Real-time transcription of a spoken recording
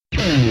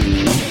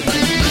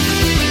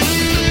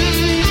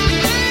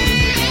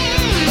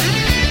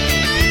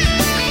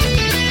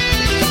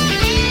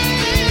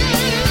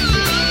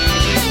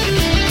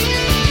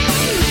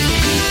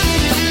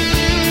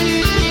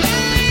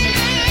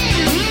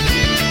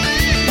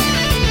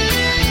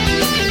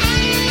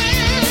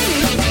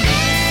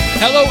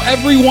Hello,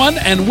 everyone,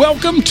 and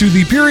welcome to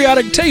the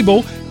Periodic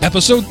Table,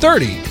 Episode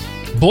 30.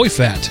 Boy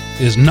fat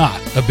is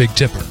not a big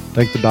tipper.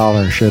 Take the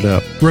dollar and shut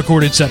up.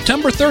 Recorded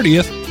September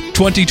 30th,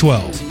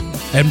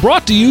 2012. And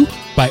brought to you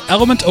by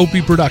Element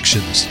Opie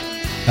Productions.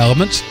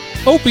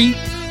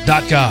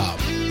 ElementsOpie.com.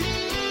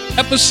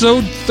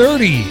 Episode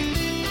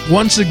 30.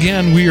 Once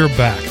again, we are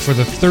back for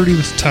the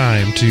 30th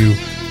time to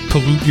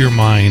pollute your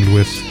mind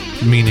with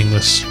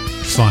meaningless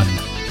fun.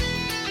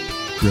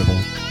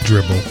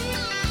 Dribble.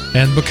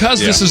 And because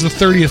this is the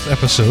 30th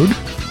episode,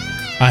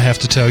 I have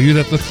to tell you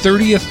that the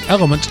 30th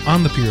element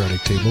on the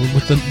periodic table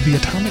with the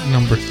atomic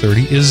number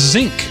 30 is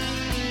zinc.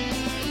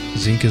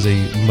 Zinc is a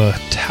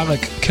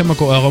metallic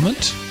chemical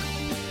element,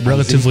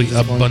 relatively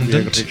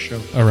abundant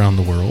around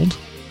the world.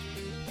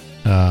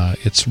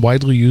 It's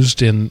widely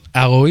used in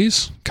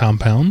alloys,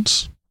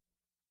 compounds,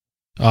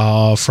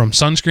 from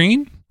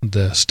sunscreen,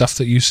 the stuff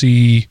that you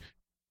see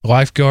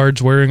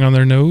lifeguards wearing on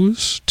their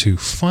nose, to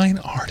fine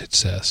art, it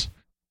says.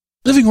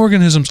 Living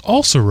organisms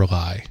also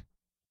rely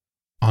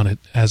on it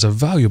as a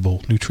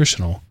valuable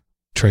nutritional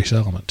trace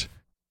element.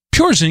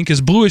 Pure zinc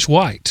is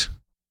bluish-white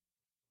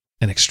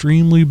and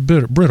extremely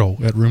brittle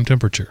at room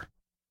temperature.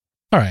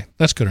 All right,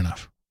 that's good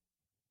enough.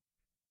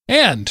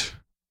 And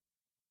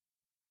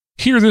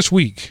here this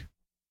week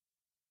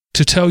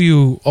to tell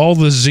you all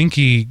the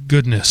zinky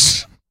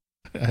goodness,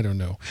 I don't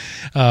know,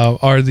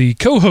 are the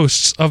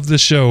co-hosts of the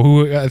show,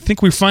 who I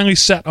think we finally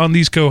set on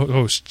these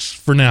co-hosts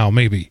for now,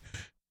 maybe.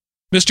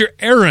 Mr.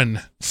 Aaron,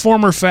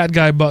 former Fat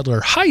Guy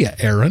Butler. Hiya,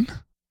 Aaron.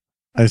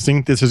 I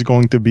think this is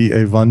going to be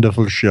a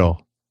wonderful show.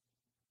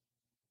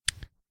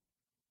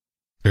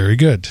 Very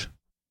good.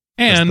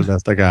 And that's the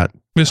best I got.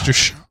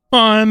 Mr.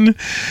 Sean,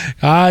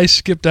 I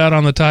skipped out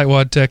on the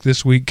Tightwad Tech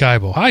this week.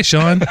 Kaibo. Hi,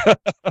 Sean.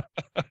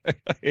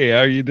 Hey,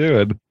 how you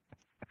doing?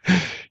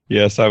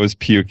 Yes, I was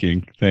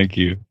puking. Thank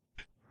you.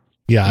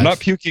 Yeah, I'm not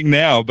puking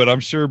now, but I'm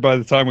sure by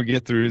the time we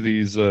get through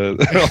these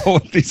all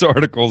of these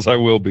articles, I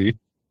will be.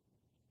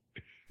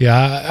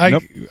 Yeah,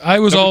 I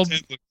was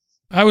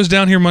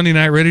down here Monday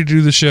night ready to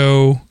do the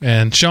show,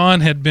 and Sean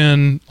had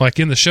been like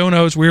in the show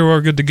notes. We were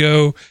all good to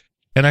go,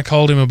 and I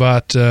called him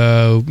about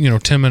 10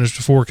 minutes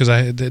before because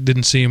I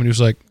didn't see him, and he was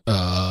like,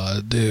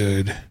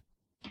 "Dude,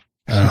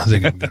 I don't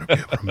think I'm gonna be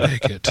able to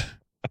make it."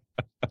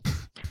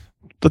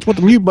 That's what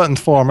the mute button's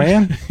for,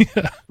 man.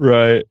 Yeah.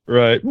 Right.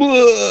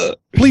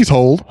 Please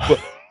hold.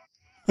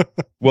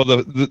 Well,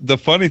 the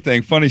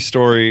funny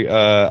story,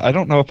 I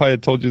don't know if I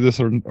had told you this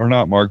or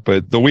not, Mark,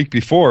 but the week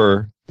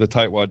before, the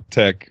Tightwad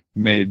Tech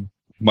made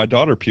my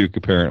daughter puke,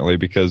 apparently,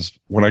 because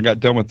when I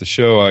got done with the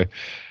show,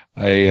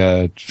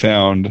 I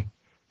found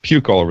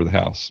puke all over the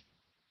house.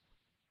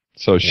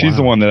 So she's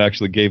the one that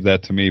actually gave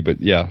that to me. But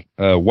yeah,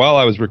 while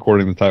I was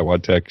recording the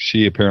Tightwad Tech,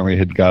 she apparently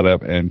had got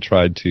up and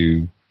tried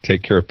to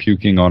take care of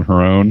puking on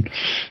her own,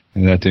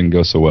 and that didn't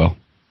go so well.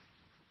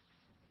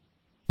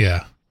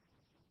 Yeah.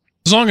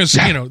 As long as,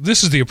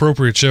 this is the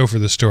appropriate show for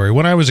this story.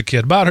 When I was a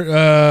kid,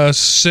 about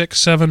 6,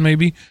 7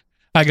 maybe,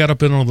 I got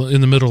up in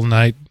the middle of the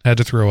night, had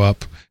to throw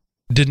up,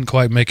 didn't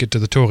quite make it to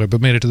the toilet,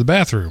 but made it to the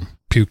bathroom,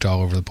 puked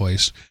all over the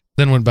place,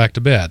 then went back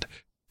to bed.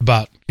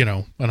 About,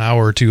 an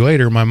hour or two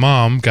later, my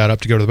mom got up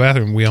to go to the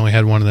bathroom. We only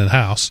had one in the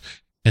house,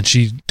 and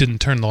she didn't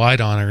turn the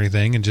light on or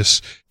anything and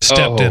just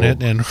stepped in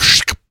it and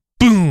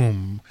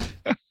boom.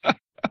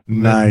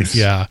 Nice.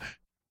 Yeah.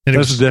 And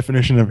that's the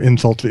definition of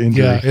insult to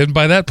injury. Yeah, and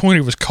by that point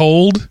it was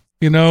cold,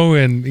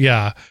 and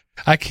yeah,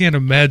 I can't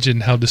imagine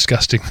how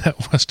disgusting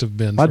that must have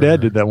been. My dad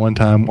did that one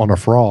time on a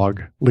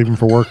frog, leaving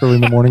for work early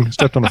in the morning,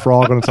 stepped on a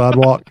frog on the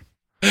sidewalk,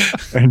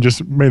 and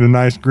just made a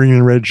nice green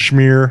and red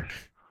smear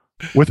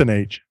with an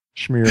H,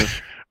 smear,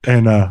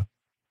 and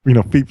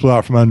feet flew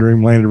out from under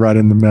him, landed right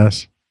in the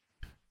mess.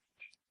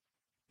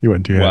 He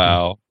wasn't too happy.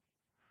 Wow.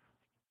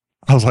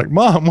 I was like,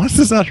 Mom, what's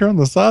this out here on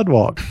the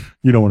sidewalk?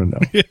 You don't want to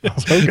know. I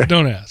was like, okay.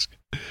 Don't ask.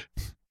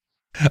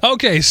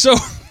 Okay, so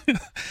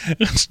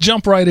let's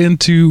jump right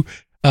into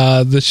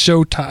the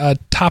show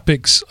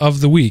topics of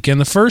the week.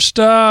 And the first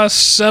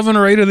 7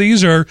 or 8 of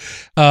these are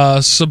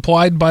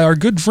supplied by our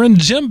good friend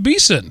Jim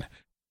Beeson,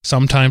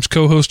 sometimes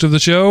co-host of the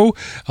show,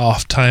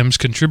 oft-times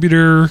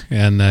contributor,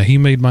 and he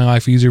made my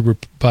life easier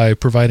by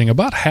providing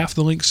about half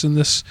the links in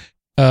this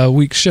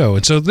week's show.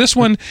 And so this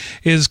one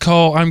is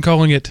I'm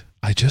calling it,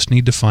 I Just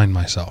Need to Find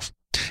Myself.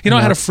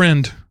 I had a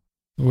friend.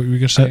 What were you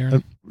going to say,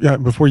 Aaron? Yeah,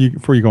 before you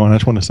go on, I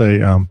just want to say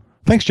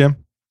thanks, Jim.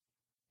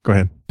 Go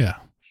ahead. Yeah.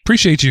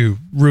 Appreciate you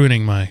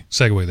ruining my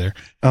segue there.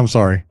 I'm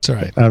sorry. It's all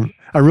right.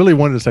 I really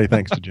wanted to say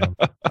thanks to Jim.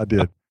 I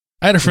did.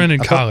 I had a friend in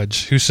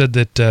college who said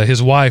that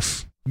his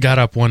wife got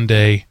up one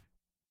day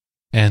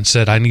and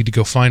said, I need to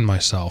go find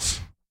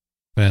myself,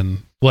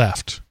 and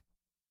left.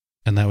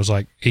 And that was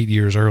like 8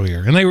 years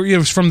earlier. And it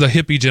was from the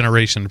hippie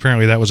generation.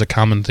 Apparently that was a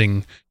common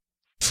thing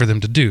for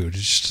them to do, to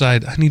just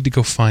decide, I need to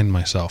go find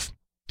myself.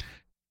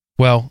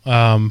 Well,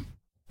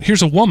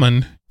 here's a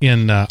woman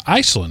in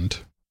Iceland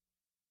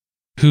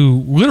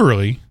who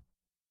literally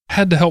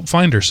had to help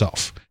find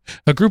herself.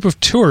 A group of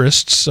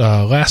tourists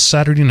last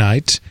Saturday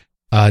night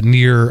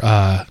near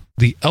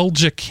the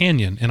Elja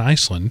Canyon in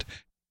Iceland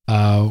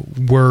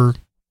were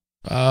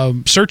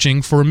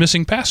searching for a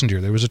missing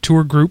passenger. There was a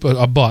tour group,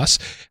 a bus.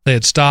 They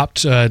had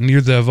stopped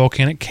near the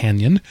volcanic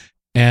canyon,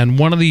 and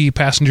one of the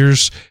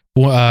passengers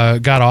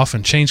got off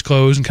and changed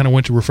clothes and kind of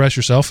went to refresh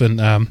herself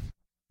and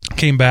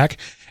came back.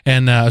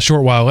 And a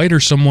short while later,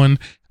 someone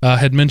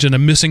had mentioned a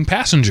missing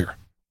passenger.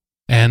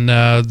 And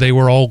they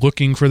were all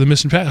looking for the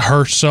missing passenger,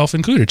 herself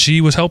included. She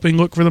was helping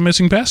look for the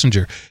missing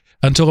passenger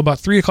until about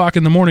 3 o'clock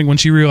in the morning when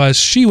she realized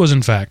she was,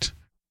 in fact,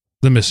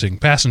 the missing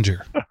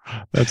passenger.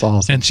 That's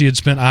awesome. And she had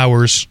spent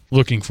hours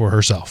looking for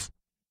herself.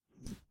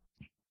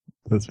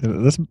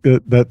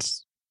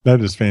 That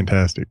is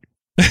fantastic.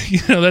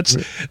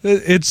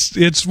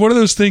 It's one of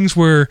those things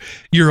where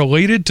you're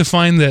elated to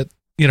find that,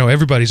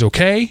 everybody's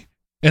okay.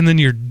 And then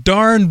you're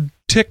darn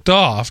ticked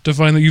off to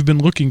find that you've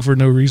been looking for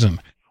no reason.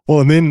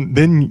 Well, and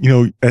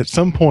then at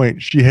some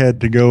point she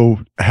had to go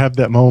have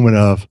that moment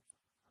of,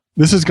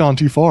 this has gone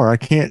too far. I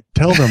can't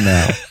tell them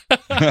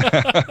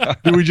now.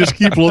 Do we just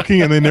keep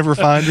looking and they never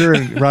find her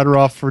and write her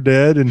off for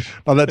dead? And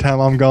by that time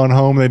I'm gone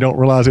home and they don't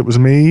realize it was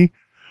me.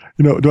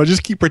 Do I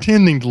just keep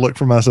pretending to look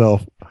for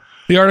myself?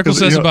 The article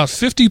says about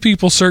 50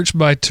 people searched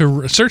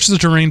the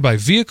terrain by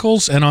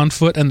vehicles and on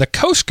foot, and the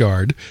Coast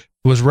Guard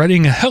was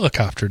readying a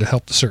helicopter to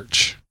help the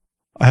search.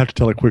 I have to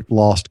tell a quick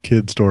lost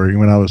kid story.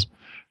 When I was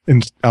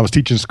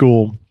teaching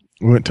school,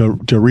 we went to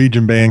a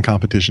region band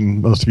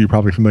competition. Most of you are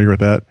probably familiar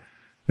with that.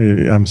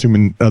 I'm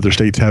assuming other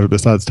states have it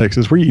besides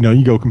Texas, where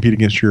you go compete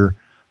against your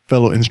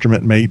fellow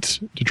instrument mates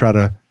to try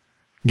to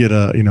get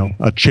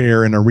a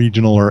chair in a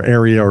regional or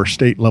area or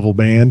state level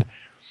band.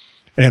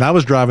 And I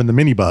was driving the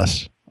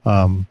minibus,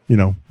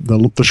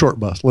 the short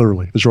bus,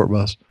 literally the short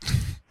bus.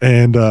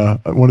 And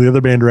one of the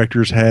other band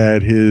directors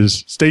had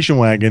his station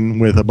wagon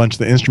with a bunch of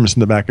the instruments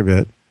in the back of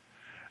it.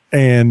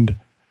 And,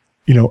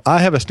 I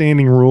have a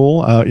standing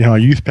rule. I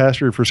youth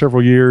pastored for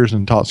several years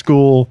and taught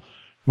school.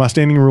 My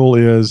standing rule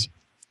is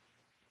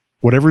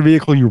whatever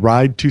vehicle you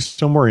ride to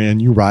somewhere in,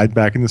 you ride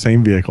back in the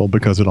same vehicle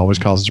because it always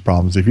causes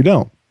problems if you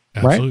don't.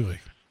 Absolutely. Right?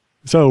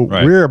 So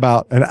we're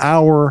about an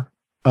hour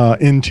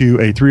into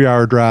a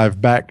 3-hour drive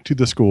back to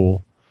the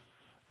school.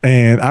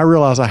 And I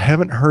realize I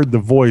haven't heard the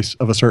voice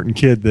of a certain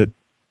kid that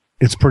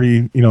it's a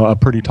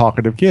pretty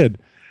talkative kid.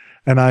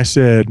 And I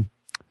said,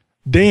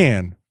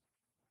 Dan,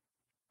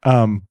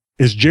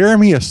 is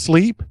Jeremy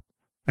asleep?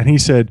 And he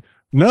said,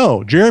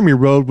 no, Jeremy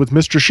rode with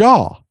Mr.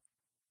 Shaw.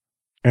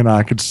 And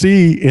I could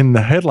see in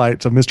the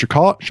headlights of Mr.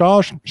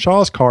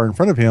 Shaw's car in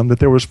front of him that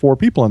there was 4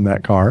 people in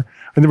that car.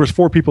 And there was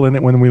 4 people in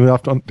it when we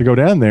left to go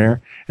down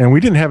there. And we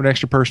didn't have an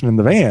extra person in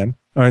the van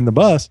or in the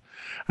bus.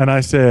 And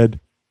I said,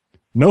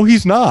 no,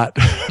 he's not.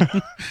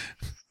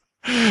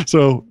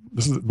 So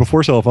this is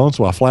before cell phones.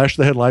 So I flashed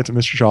the headlights at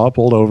Mr. Shaw,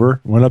 pulled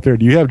over, went up there.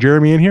 Do you have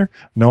Jeremy in here?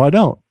 No, I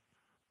don't.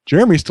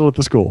 Jeremy's still at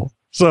the school.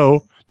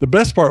 So the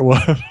best part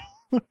was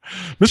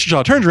Mr.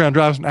 Shaw turns around,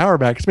 drives an hour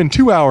back. It's been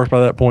 2 hours by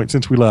that point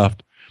since we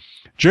left.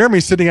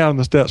 Jeremy's sitting out on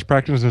the steps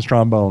practicing his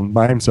trombone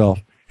by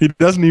himself. He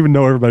doesn't even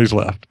know everybody's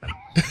left.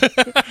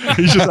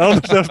 He's just out on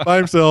the steps by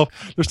himself.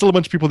 There's still a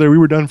bunch of people there. We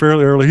were done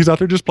fairly early. He's out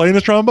there just playing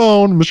his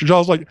trombone. Mr.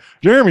 Shaw's like,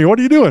 Jeremy, what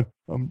are you doing?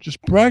 I'm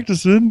just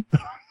practicing.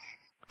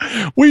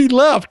 We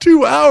left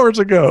 2 hours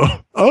ago.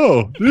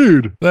 Oh,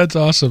 dude. That's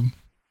awesome.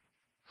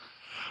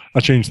 I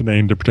changed the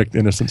name to protect the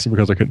innocence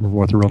because I couldn't remember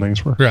what the real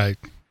names were. Right.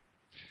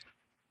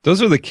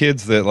 Those are the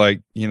kids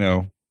that,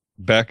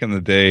 back in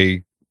the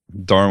day,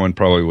 Darwin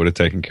probably would have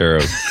taken care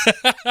of.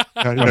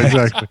 Yeah,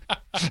 exactly.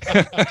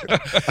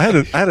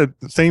 I had a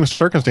same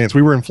circumstance.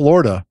 We were in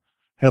Florida,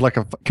 had like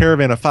a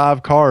caravan of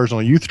 5 cars on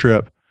a youth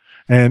trip.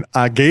 And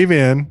I gave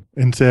in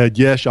and said,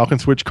 yes, y'all can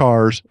switch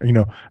cars.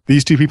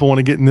 These 2 people want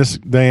to get in this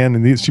van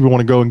and these 2 people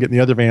want to go and get in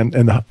the other van.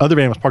 And the other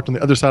van was parked on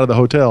the other side of the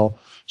hotel.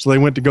 So they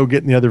went to go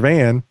get in the other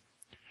van.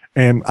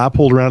 And I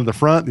pulled around to the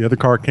front. The other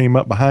car came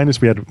up behind us.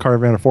 We had a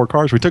caravan of 4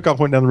 cars. We took off,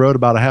 went down the road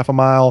about a half a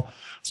mile,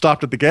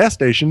 stopped at the gas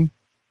station.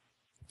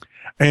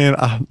 And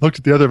I looked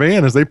at the other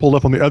van as they pulled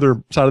up on the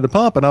other side of the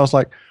pump. And I was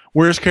like,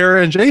 where's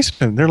Kara and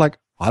Jason? They're like,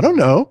 I don't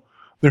know.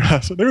 They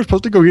were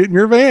supposed to go get in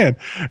your van.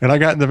 And I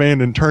got in the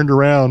van and turned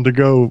around to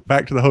go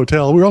back to the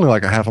hotel. We were only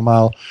like a half a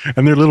mile.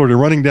 And they're literally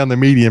running down the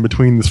median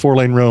between this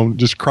 4-lane road,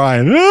 just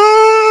crying,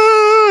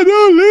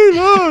 don't leave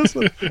us.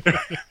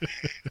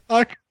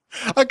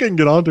 I couldn't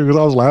get on to it because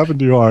I was laughing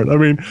too hard. I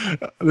mean,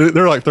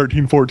 they're like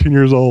 13, 14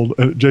 years old.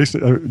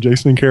 Jason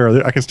and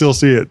Kara, I can still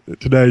see it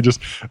today. Just,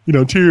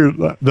 tears,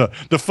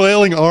 the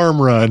flailing arm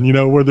run,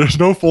 where there's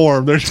no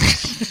form. They're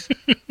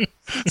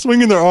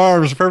swinging their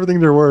arms for everything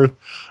they're worth.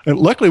 And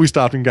luckily we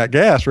stopped and got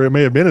gas, or it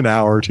may have been an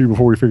hour or 2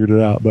 before we figured it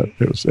out, but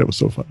it was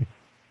so funny.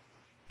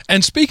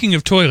 And speaking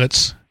of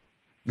toilets,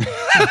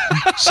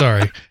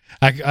 sorry,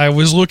 I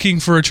was looking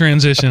for a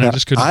transition. I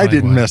just couldn't. I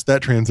didn't mess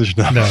that transition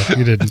up. No,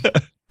 you didn't.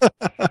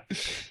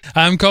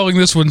 I'm calling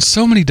this one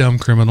So Many Dumb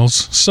Criminals,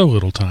 So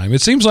Little Time.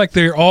 It seems like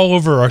they're all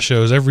over our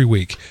shows every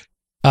week.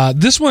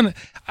 This one,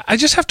 I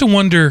just have to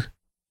wonder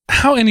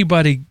how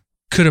anybody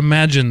could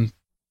imagine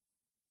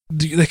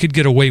they could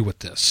get away with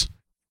this.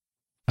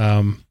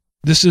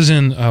 This is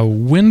in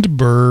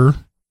Windber,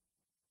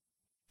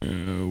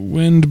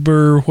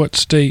 what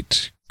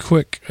state?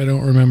 quick. I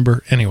don't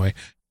remember. Anyway,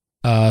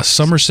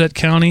 Somerset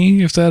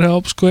County, if that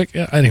helps, quick.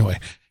 Anyway,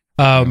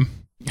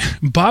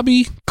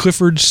 Bobby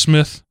Clifford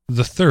Smith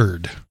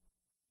III,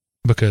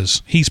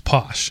 because he's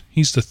posh.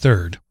 He's the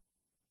third.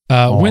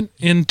 Went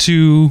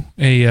into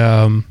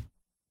a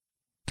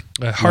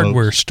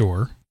hardware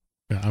store.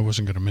 I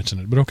wasn't going to mention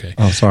it, but okay.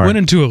 Oh, sorry. Went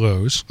into a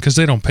Lowe's, because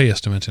they don't pay us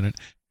to mention it.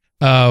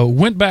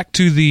 Went back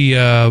to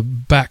the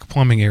back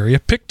plumbing area,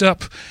 picked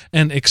up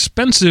an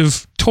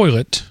expensive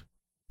toilet,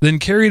 then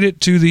carried it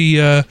to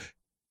the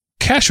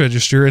cash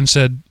register and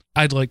said,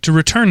 "I'd like to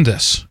return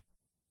this."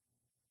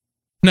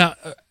 Now,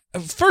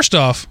 first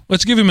off,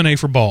 let's give him an A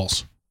for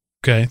balls.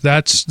 Okay,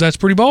 that's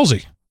pretty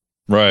ballsy.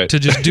 Right. To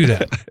just do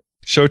that.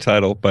 Show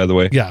title, by the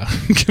way. Yeah.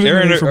 Give him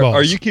Aaron, an A for balls.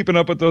 are you keeping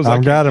up with those?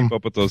 I've got him. Keep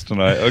up with those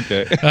tonight.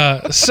 Okay.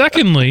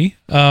 Secondly,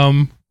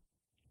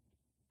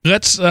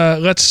 let's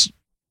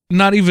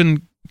not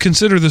even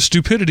consider the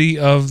stupidity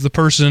of the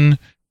person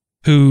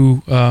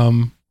who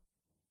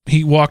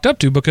he walked up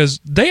to, because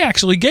they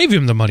actually gave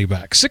him the money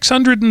back.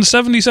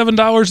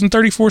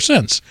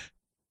 $677.34.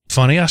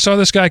 Funny, I saw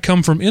this guy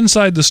come from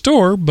inside the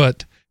store,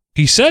 but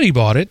he said he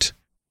bought it.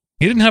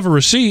 He didn't have a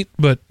receipt,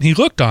 but he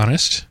looked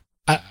honest.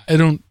 I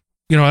don't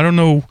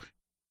know.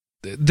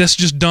 That's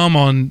just dumb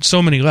on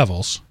so many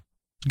levels.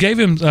 Gave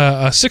him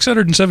a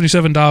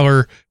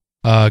 $677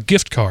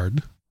 gift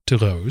card to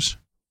Lowe's,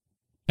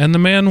 and the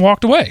man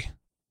walked away.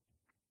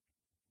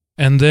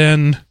 And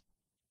then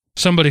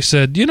somebody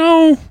said,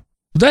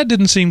 that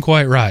didn't seem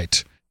quite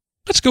right.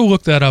 Let's go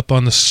look that up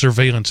on the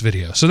surveillance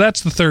video. So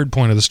that's the third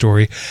point of the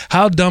story.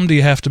 How dumb do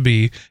you have to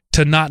be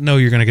to not know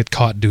you're going to get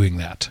caught doing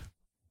that?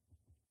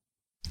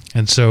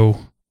 And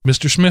so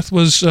Mr. Smith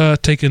was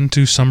taken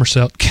to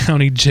Somerset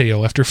County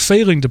Jail after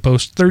failing to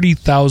post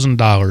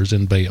 $30,000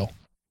 in bail.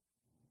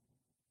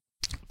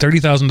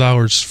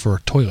 $30,000 for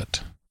a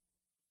toilet.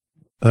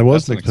 That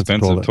was an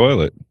expensive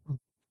toilet.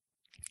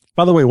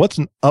 By the way, what's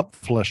an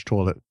upflush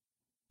toilet?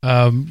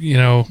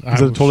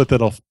 Is it a toilet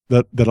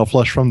that'll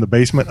flush from the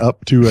basement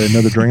up to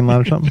another drain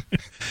line or something?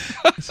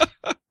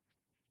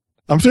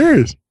 I'm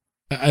serious.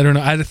 I don't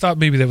know. I thought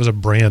maybe that was a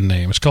brand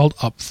name. It's called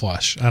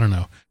Upflush. I don't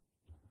know.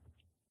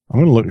 I'm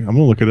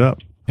gonna look it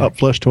up. Yeah.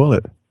 Upflush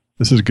toilet.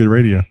 This is good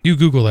radio. You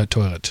Google that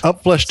toilet.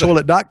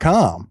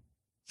 Upflushtoilet.com.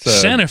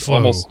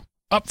 Saniflow.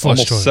 Upflush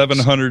almost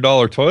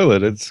 $700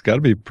 toilet. It's got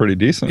to be pretty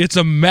decent. It's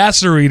a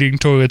macerating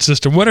toilet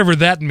system, whatever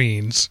that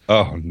means.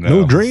 Oh no!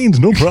 No drains,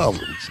 no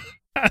problems.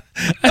 I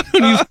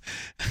don't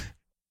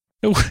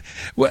even.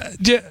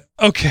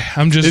 Okay,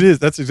 I'm just. It is.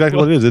 That's exactly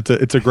what it is.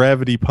 It's a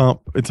gravity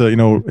pump. It's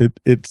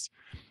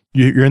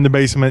you're in the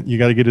basement. You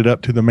got to get it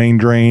up to the main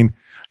drain.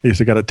 You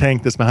got a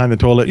tank that's behind the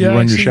toilet. You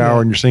run your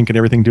shower and your sink and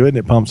everything to it, and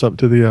it pumps up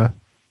to the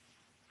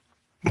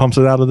pumps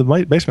it out of the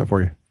basement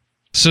for you.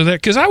 So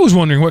because I was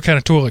wondering what kind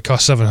of toilet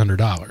costs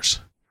 $700.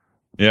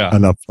 Yeah,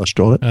 an upflush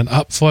toilet. An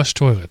upflush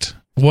toilet,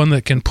 one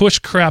that can push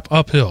crap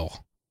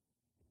uphill.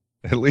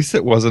 At least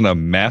it wasn't a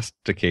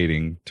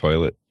masticating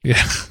toilet.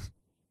 Yeah.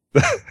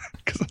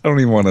 Because I don't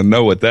even want to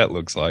know what that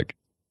looks like.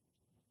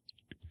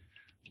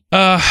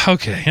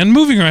 Okay. And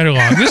moving right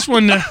along, this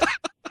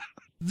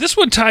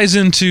one ties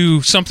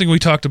into something we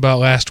talked about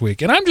last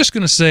week. And I'm just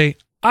going to say,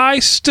 I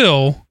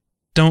still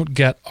don't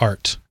get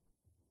art.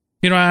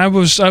 I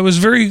was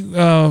very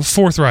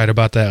forthright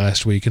about that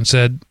last week and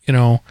said,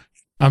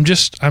 I'm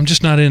just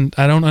not in.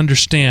 I don't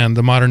understand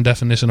the modern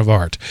definition of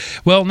art.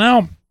 Well,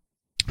 now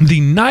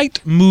the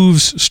Night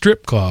Moves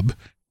Strip Club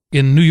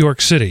in New York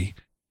City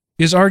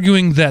is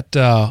arguing that,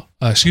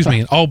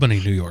 in Albany,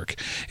 New York,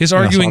 is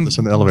arguing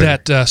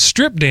that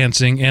strip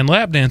dancing and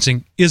lap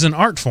dancing is an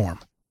art form.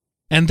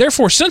 And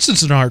therefore, since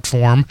it's an art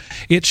form,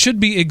 it should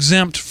be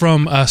exempt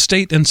from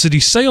state and city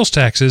sales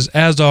taxes,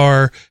 as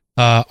are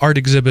art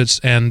exhibits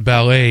and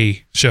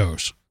ballet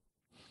shows.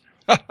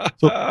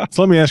 So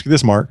let me ask you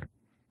this, Mark.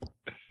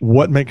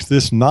 What makes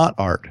this not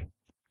art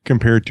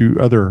compared to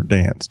other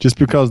dance? Just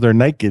because they're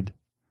naked?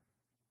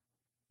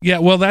 Yeah,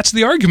 well, that's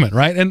the argument,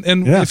 right?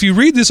 And if you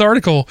read this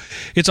article,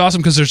 it's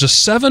awesome because there's a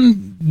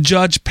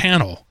 7-judge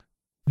panel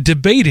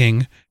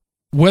debating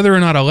whether or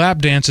not a lap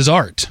dance is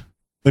art.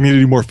 They need to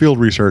do more field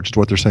research, is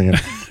what they're saying.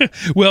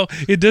 Well,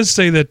 it does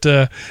say that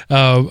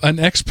an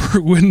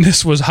expert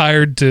witness was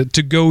hired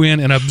to go in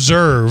and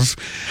observe,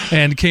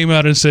 and came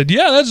out and said,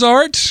 "Yeah, that's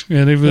art,"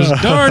 and it was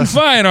darn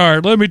fine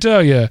art, let me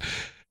tell you.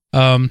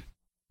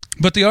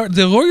 But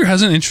the lawyer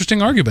has an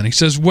interesting argument. He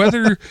says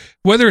whether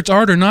it's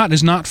art or not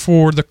is not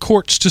for the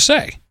courts to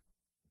say.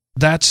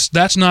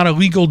 That's not a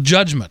legal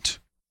judgment.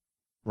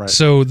 Right.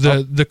 So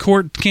the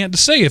court can't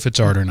say if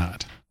it's art or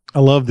not. I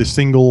love the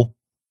single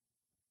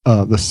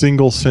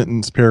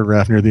sentence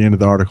paragraph near the end of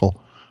the article.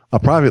 A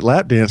private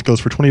lap dance goes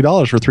for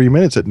 $20 for 3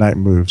 minutes at Night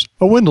Moves,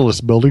 a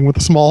windowless building with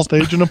a small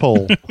stage and a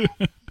pole.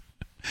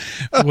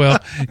 Well,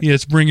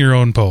 yes, bring your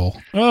own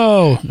pole.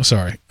 Oh,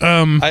 sorry.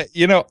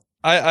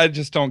 I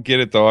just don't get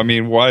it, though. I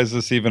mean, why is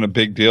this even a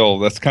big deal?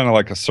 That's kind of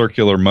like a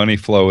circular money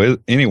flow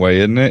anyway,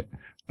 isn't it?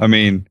 I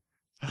mean,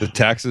 the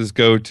taxes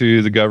go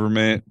to the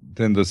government,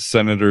 then the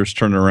senators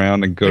turn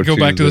around and go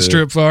back to the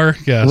strip bar.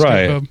 Yeah,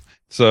 right.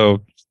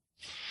 So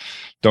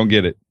Don't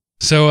get it.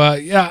 So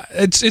yeah,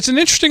 it's an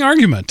interesting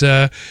argument.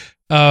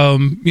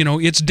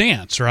 It's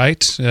dance, right?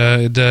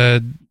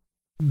 The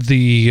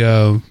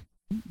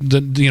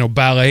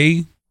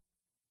ballet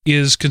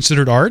is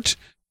considered art,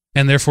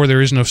 and therefore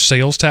there is no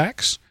sales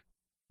tax.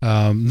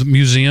 The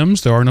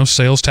museums, there are no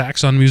sales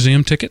tax on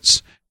museum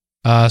tickets.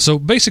 So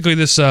basically,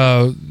 this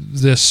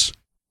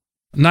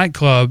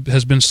nightclub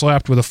has been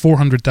slapped with a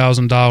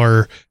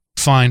 $400,000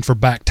 fine for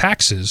back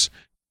taxes,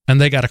 and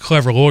they got a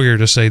clever lawyer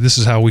to say this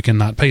is how we can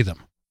not pay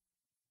them.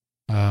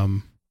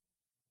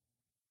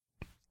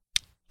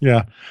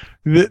 Yeah,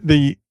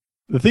 the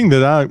thing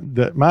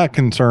that my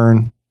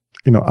concern,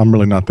 I'm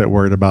really not that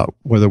worried about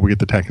whether we get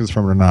the taxes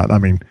from it or not. I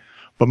mean,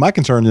 but my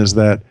concern is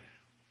that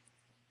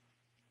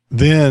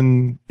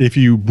then if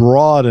you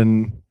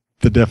broaden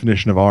the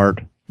definition of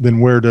art, then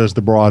where does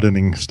the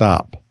broadening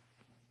stop?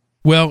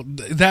 Well,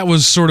 that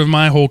was sort of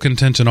my whole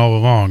contention all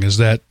along, is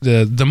that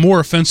the more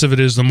offensive it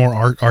is, the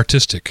more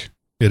artistic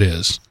it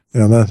is.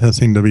 Yeah, that has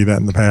seemed to be that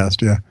in the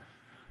past. Yeah,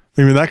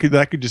 I mean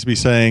that could just be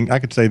saying, I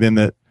could say then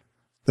that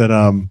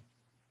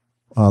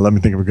let me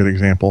think of a good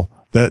example,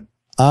 that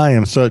I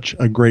am such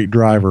a great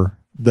driver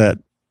that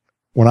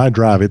when I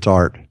drive, it's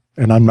art,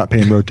 and I'm not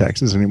paying road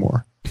taxes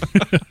anymore.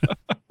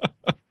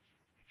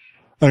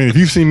 I mean, if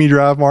you've seen me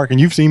drive, Mark, and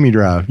you've seen me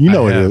drive,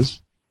 it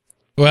is.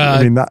 Well,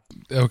 I mean,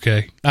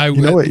 okay.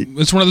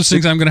 It's one of those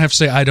things I'm going to have to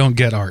say I don't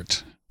get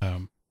art.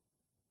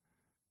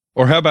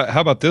 Or how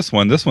about this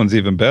one? This one's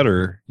even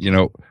better.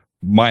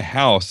 My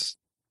house,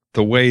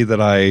 the way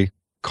that I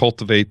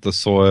cultivate the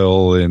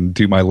soil and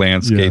do my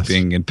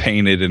landscaping and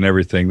paint it and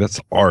everything, that's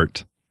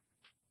art.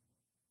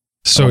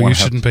 So you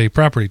shouldn't pay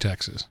property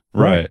taxes.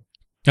 Right.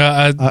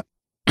 I'm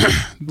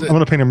going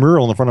to paint a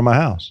mural in the front of my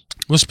house.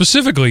 Well,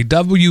 specifically,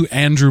 W.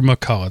 Andrew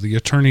McCullough, the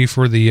attorney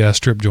for the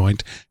strip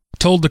joint,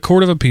 told the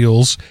Court of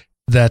Appeals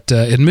that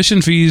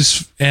admission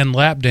fees and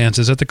lap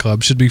dances at the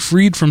club should be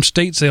freed from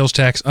state sales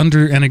tax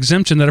under an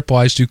exemption that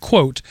applies to,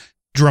 quote,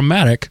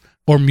 dramatic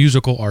or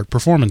musical art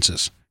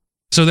performances.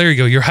 So there you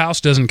go. Your house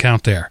doesn't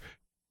count there.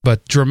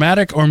 But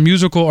dramatic or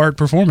musical art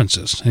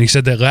performances. And he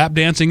said that lap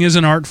dancing is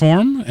an art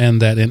form,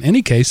 and that in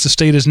any case, the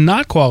state is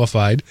not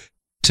qualified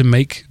to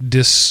make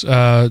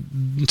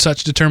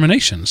such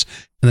determinations,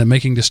 and that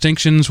making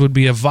distinctions would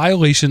be a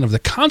violation of the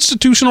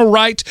constitutional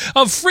right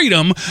of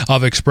freedom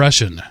of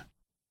expression.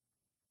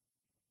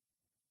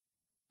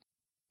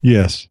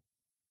 Yes.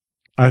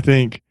 I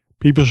think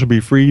people should be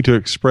free to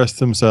express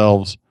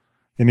themselves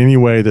in any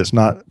way that's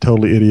not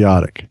totally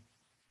idiotic.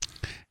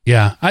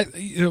 Yeah. I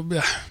don't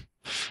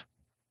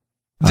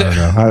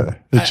know.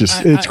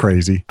 It's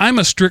crazy. I'm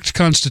a strict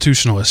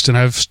constitutionalist, and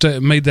I've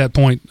made that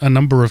point a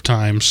number of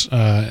times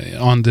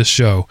on this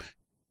show.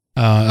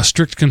 A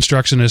strict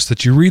constructionist,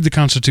 that you read the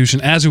Constitution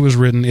as it was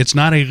written. It's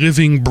not a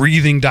living,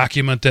 breathing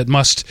document that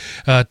must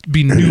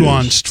be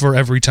nuanced for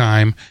every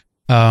time.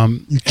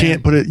 You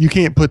can't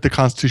put the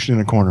Constitution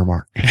in a corner,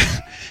 Mark.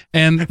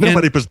 and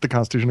nobody puts the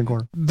Constitution in a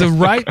corner. The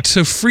right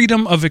to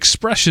freedom of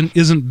expression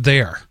isn't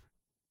there.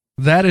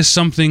 That is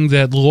something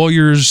that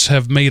lawyers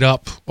have made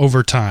up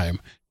over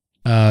time.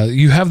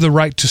 You have the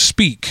right to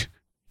speak,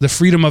 the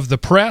freedom of the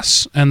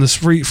press, and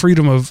the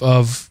freedom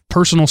of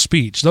personal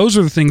speech. Those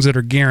are the things that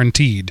are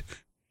guaranteed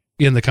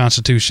in the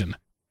Constitution.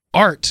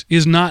 Art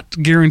is not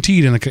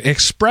guaranteed in the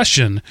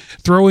expression.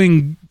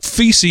 Throwing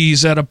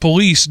feces at a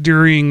police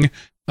during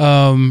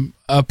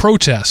a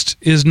protest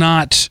is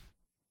not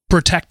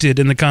protected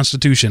in the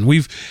Constitution.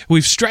 We've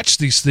stretched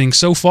these things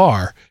so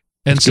far.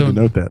 And it's good to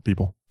note that,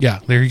 people. Yeah,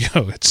 there you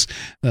go. It's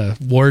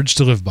words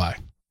to live by.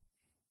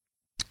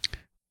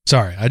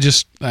 Sorry, I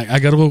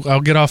got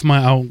I'll get off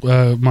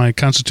my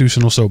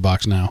constitutional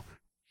soapbox now.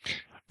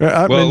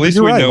 At least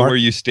we know Mark, where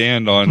you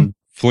stand on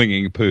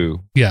flinging poo.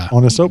 Yeah,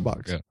 on a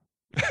soapbox. Yeah.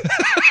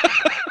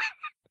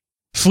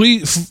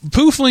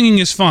 Poo flinging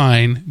is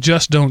fine.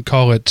 Just don't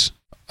call it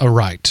a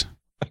right.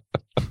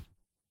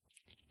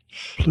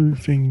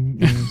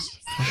 Ploofing is.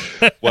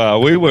 Wow,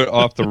 we went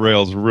off the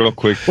rails real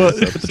quick. Well,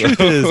 but the truth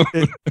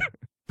is,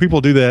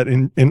 people do that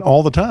in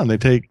all the time. They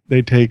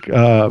take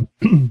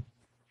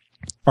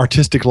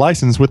artistic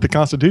license with the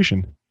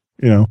Constitution,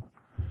 and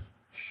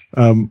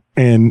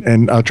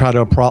I try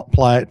to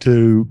apply it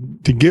to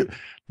get.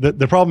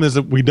 The problem is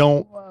that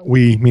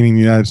we meaning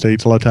the United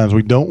States, a lot of times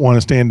we don't want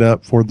to stand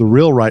up for the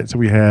real rights that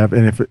we have.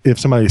 And if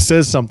somebody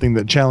says something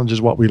that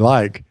challenges what we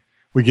like,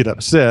 we get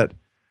upset.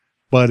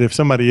 But if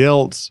somebody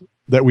else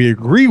that we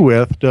agree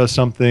with does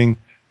something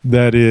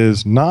that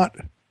is not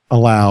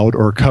allowed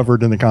or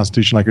covered in the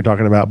Constitution, like you're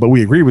talking about, but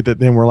we agree with it,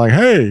 then we're like,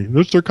 hey,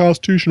 that's their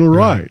constitutional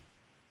right.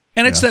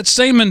 And it's that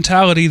same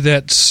mentality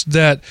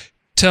that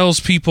tells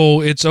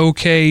people it's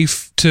okay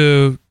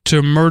to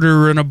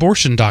murder an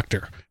abortion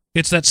doctor.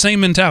 It's that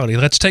same mentality.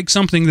 Let's take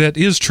something that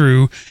is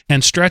true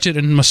and stretch it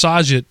and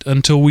massage it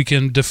until we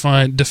can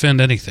defend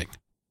anything.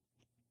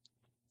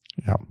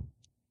 Yeah.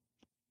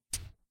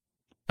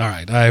 All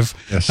right,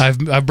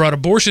 I've brought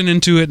abortion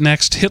into it.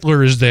 Next,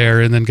 Hitler is there,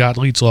 and then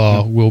Gottlieb's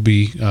law will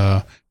be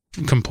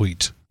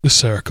complete. The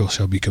circle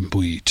shall be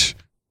complete.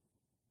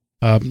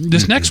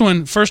 This next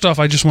one, first off,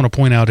 I just want to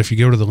point out, if you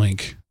go to the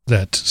link,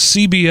 that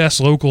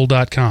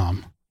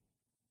cbslocal.com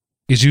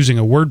is using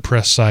a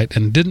WordPress site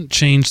and didn't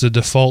change the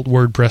default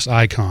WordPress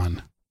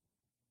icon.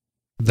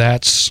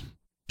 That's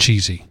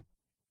cheesy.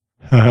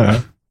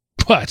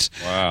 But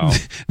wow.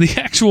 The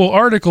actual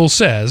article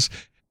says...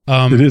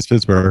 it is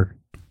Pittsburgh.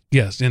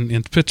 Yes,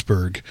 in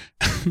Pittsburgh.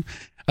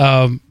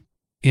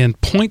 In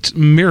Point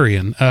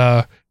Marion,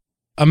 a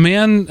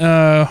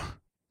man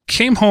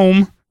came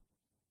home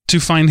to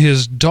find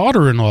his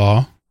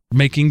daughter-in-law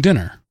making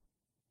dinner.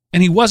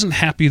 And he wasn't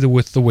happy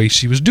with the way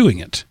she was doing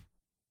it.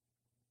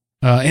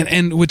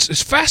 And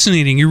what's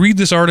fascinating, you read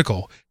this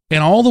article,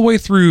 and all the way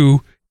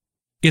through,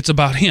 it's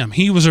about him.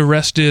 He was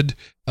arrested.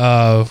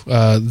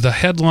 The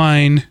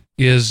headline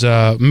is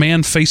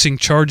man facing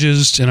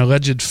charges in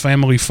alleged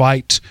family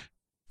fight.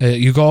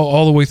 You go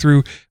all the way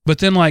through. But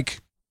then, like,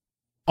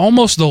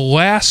 almost the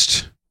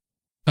last,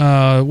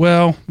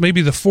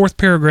 maybe the fourth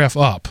paragraph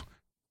up,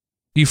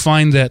 you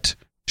find that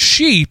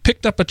she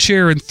picked up a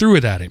chair and threw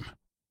it at him.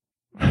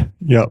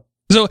 Yep.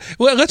 So,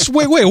 let's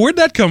wait. Where'd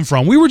that come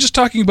from? We were just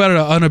talking about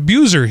an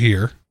abuser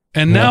here,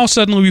 and now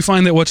suddenly we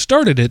find that what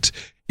started it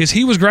is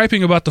he was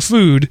griping about the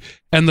food,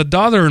 and the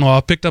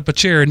daughter-in-law picked up a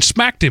chair and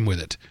smacked him with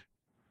it.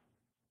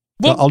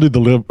 Well, I'll do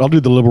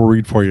the liberal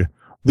read for you.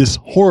 This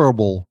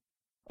horrible,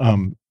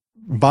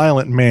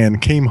 violent man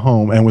came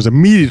home and was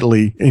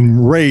immediately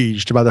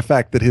enraged by the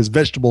fact that his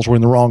vegetables were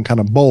in the wrong kind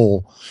of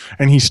bowl,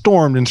 and he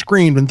stormed and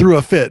screamed and threw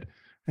a fit.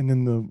 And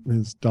then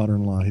his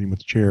daughter-in-law hit him with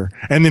the chair,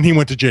 and then he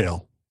went to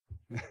jail.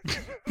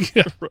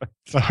 Yeah, right.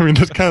 So, I mean,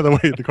 that's kind of the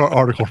way the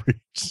article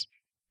reads.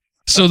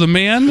 So the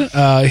man,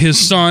 his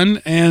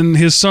son, and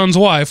his son's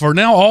wife are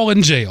now all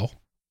in jail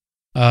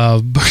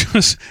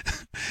because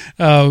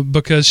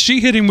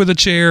she hit him with a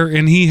chair,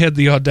 and he had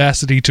the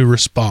audacity to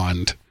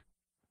respond.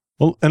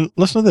 Well, and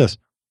listen to this.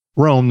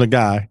 Rome, the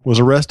guy, was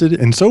arrested,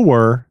 and so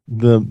were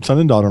the son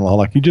and daughter-in-law,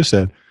 like you just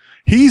said.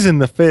 He's in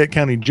the Fayette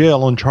County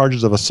Jail on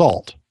charges of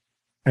assault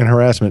and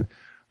harassment.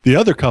 The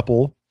other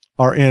couple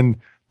are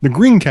in the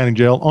Greene County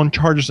Jail on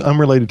charges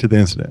unrelated to the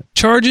incident.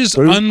 Charges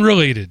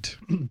unrelated.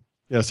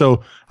 Yeah,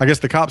 so I guess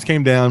the cops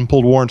came down,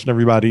 pulled warrants on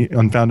everybody,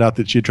 and found out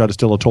that she had tried to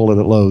steal a toilet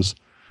at Lowe's,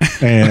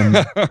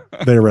 and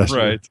they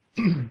arrested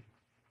her.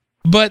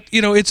 But,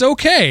 it's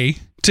okay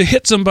to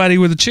hit somebody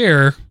with a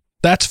chair.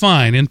 That's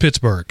fine in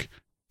Pittsburgh.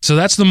 So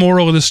that's the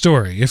moral of the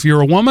story. If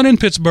you're a woman in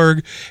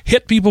Pittsburgh,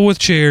 hit people with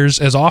chairs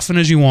as often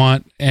as you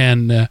want,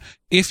 and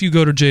if you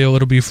go to jail,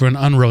 it'll be for an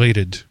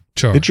unrelated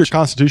charge. It's your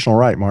constitutional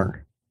right,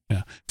 Mark.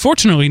 Yeah.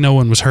 Fortunately, no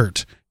one was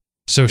hurt,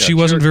 so she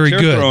wasn't very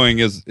good. Chair throwing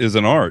is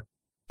an art.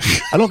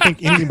 I don't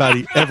think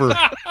anybody ever.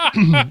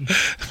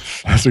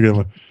 That's a good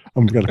one.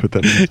 I'm going to put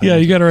that in. Yeah,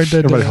 you got to write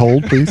that Everybody down.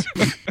 hold, please.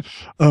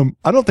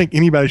 I don't think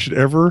anybody should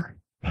ever.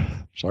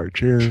 Sorry,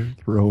 chair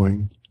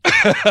throwing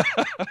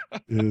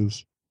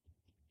is.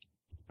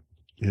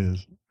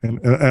 And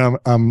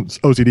I'm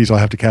OCD, so I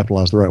have to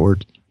capitalize the right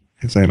word.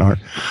 It's saying art.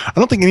 I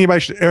don't think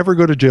anybody should ever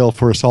go to jail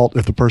for assault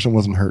if the person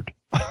wasn't hurt.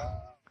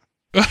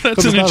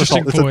 That's an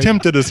interesting point. It's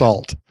attempted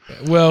assault.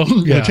 Well,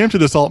 yeah.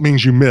 Attempted assault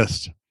means you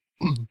missed.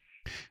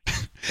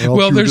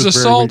 Well, there's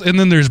assault and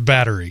then there's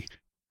battery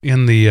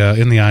in the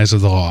eyes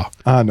of the law.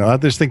 I know. I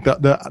just think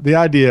the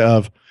idea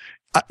of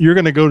I'm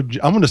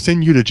going to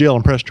send you to jail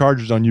and press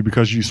charges on you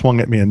because you swung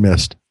at me and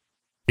missed.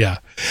 Yeah.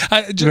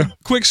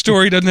 Quick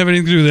story, doesn't have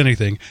anything to do with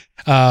anything.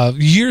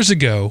 Years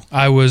ago,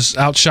 I was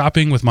out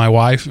shopping with my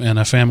wife and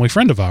a family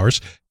friend of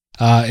ours,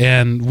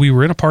 and we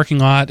were in a parking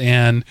lot,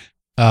 and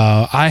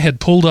I had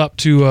pulled up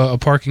to a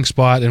parking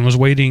spot and was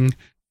waiting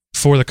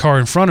for the car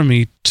in front of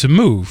me to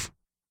move.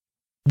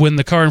 When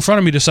the car in front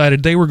of me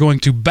decided they were going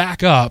to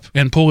back up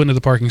and pull into the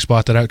parking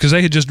spot because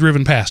they had just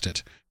driven past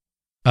it.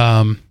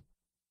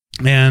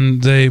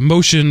 And they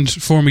motioned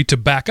for me to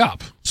back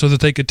up so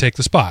that they could take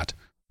the spot.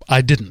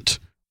 I didn't.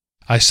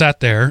 I sat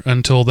there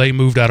until they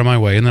moved out of my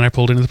way, and then I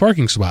pulled into the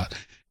parking spot.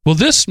 Well,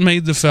 this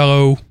made the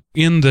fellow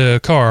in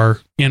the car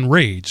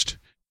enraged,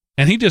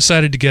 and he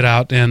decided to get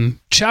out and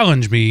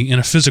challenge me in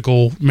a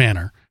physical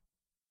manner.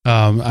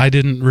 I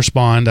didn't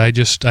respond. I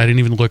didn't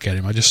even look at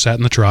him. I just sat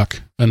in the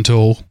truck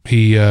until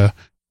he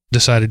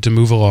decided to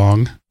move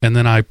along, and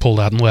then I pulled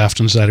out and left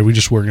and decided we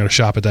just weren't going to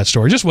shop at that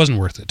store. It just wasn't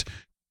worth it.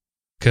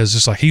 Because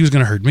it's like he was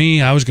going to hurt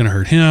me, I was going to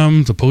hurt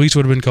him, the police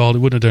would have been called, it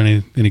wouldn't have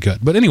done any good.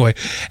 But anyway,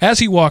 as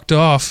he walked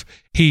off,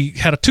 he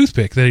had a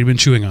toothpick that he'd been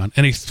chewing on,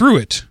 and he threw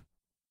it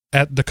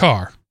at the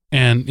car,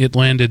 and it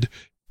landed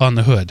on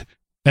the hood.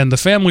 And the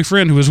family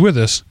friend who was with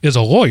us is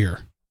a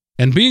lawyer.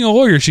 And being a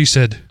lawyer, she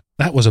said,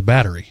 that was a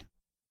battery.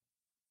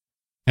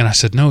 And I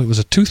said, no, it was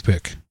a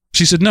toothpick.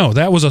 She said, no,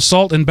 that was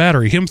assault and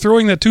battery. Him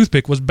throwing that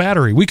toothpick was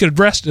battery. We could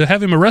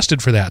have him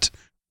arrested for that.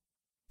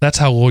 That's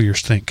how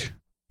lawyers think.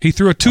 He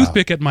threw a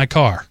toothpick at my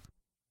car.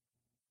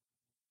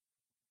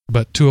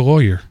 But to a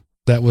lawyer,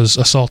 that was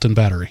assault and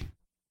battery.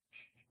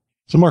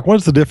 So, Mark, what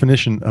is the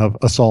definition of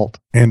assault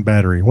and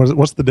battery?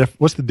 What's the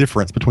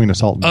difference between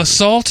assault and battery?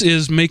 Assault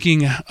is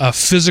making a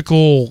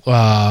physical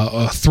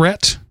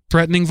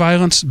threatening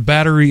violence.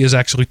 Battery is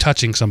actually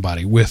touching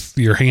somebody with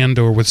your hand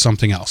or with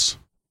something else.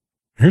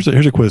 Here's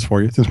a quiz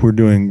for you. Since we're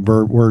doing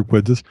word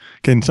quizzes,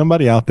 can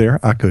somebody out there,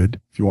 I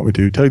could, if you want me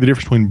to, tell you the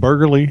difference between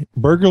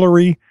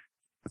burglary,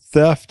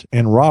 theft,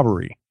 and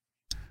robbery?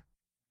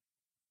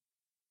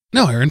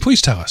 No, Aaron,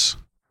 please tell us.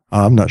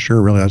 I'm not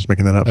sure, really. I was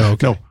making that up. Oh,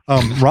 okay.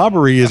 No,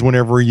 robbery is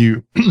whenever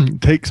you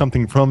take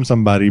something from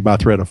somebody by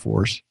threat of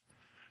force.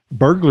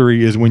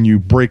 Burglary is when you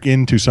break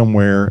into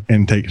somewhere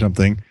and take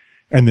something.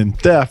 And then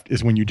theft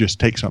is when you just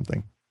take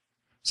something.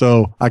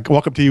 So I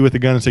walk up to you with a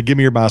gun and say, give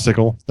me your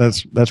bicycle.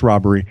 That's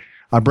robbery.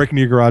 I break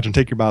into your garage and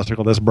take your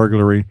bicycle. That's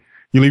burglary.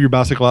 You leave your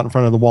bicycle out in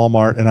front of the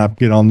Walmart and I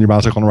get on your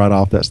bicycle and ride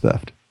off. That's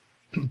theft.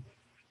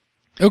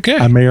 Okay.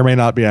 I may or may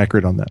not be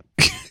accurate on that.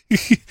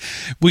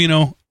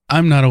 Well,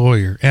 I'm not a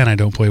lawyer and I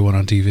don't play one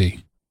on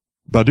TV.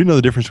 But I do know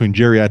the difference between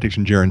geriatrics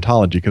and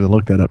gerontology because I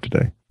looked that up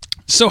today.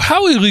 So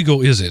how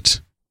illegal is it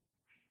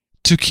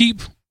to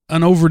keep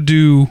an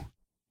overdue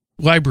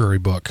library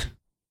book?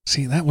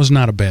 See, that was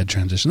not a bad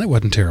transition. That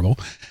wasn't terrible.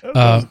 That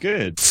was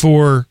good.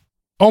 For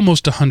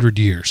almost 100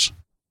 years.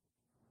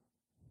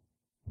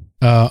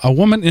 A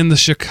woman in the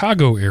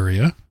Chicago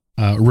area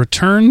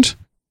returned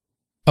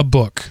a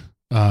book,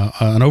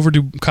 an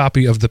overdue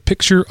copy of The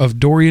Picture of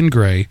Dorian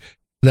Gray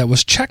that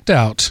was checked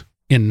out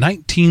in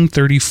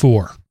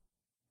 1934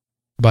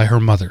 by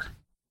her mother.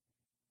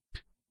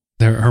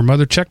 Her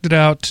mother checked it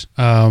out,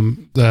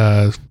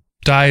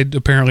 died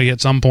apparently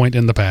at some point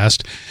in the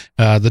past.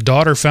 The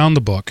daughter found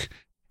the book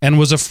and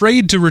was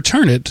afraid to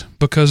return it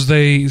because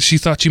she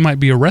thought she might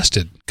be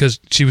arrested because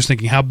she was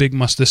thinking, how big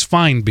must this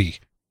fine be?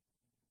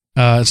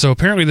 So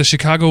apparently the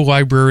Chicago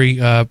Library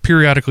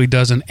periodically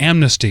does an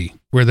amnesty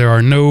where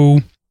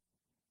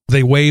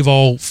they waive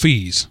all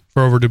fees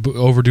for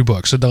overdue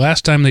books. So the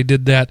last time they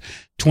did that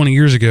 20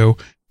 years ago,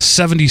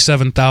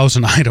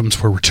 77,000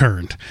 items were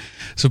returned.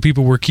 So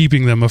people were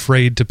keeping them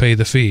afraid to pay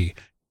the fee.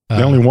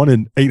 They only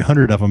wanted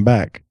 800 of them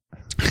back.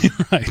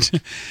 Right.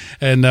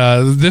 And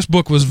this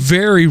book was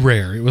very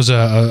rare. It was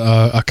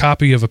a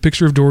copy of A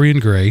Picture of Dorian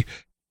Gray.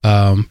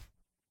 And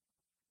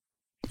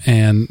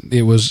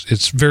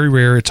it's very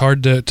rare. It's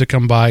hard to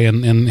come by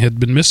and had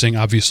been missing,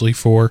 obviously,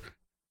 for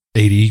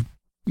 80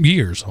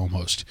 years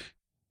almost.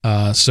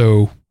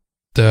 So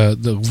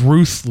the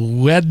Ruth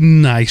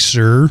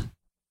Lednicer,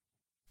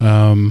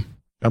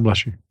 God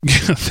bless you.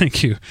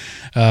 thank you,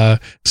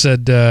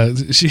 said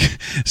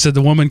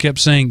the woman kept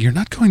saying, "You're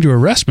not going to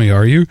arrest me,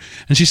 are you?"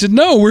 And she said,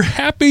 "No, we're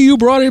happy you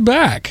brought it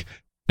back."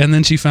 And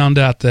then she found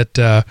out that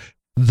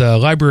the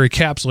library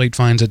caps late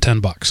fines at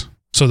 $10.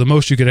 So the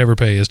most you could ever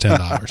pay is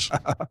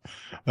 $10.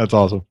 That's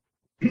awesome.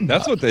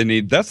 That's what they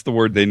need. That's the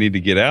word they need to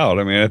get out.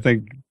 I mean, I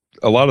think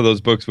a lot of those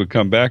books would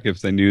come back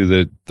if they knew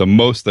that the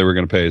most they were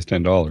going to pay is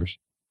 $10.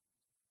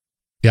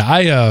 Yeah,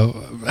 I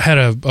had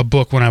a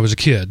book when I was a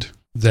kid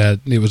that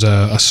it was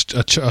a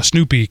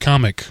Snoopy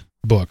comic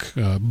book,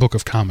 book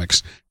of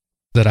comics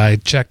that I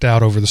checked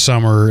out over the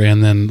summer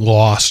and then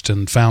lost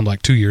and found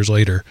like 2 years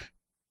later.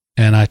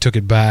 And I took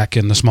it back,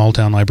 and the small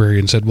town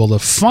librarian said, well, the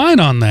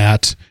fine on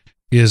that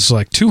is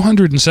like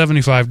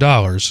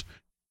 $275,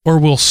 or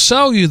we'll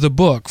sell you the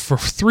book for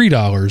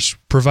 $3,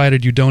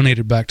 provided you donate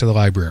it back to the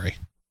library.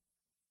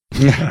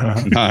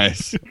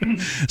 Nice.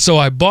 So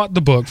I bought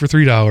the book for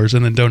 $3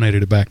 and then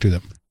donated it back to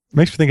them.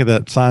 Makes me think of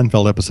that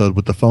Seinfeld episode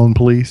with the phone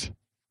police.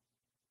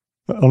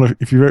 I don't know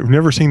if you've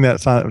never seen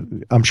that.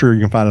 I'm sure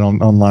you can find it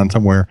online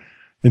somewhere.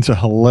 It's a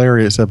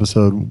hilarious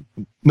episode.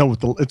 No,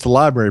 it's the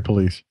library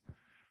police.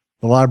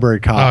 The library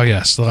cop. Oh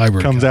yes, the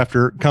library comes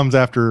cop.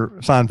 after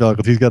Seinfeld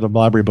because he's got a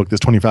library book that's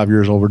 25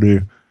 years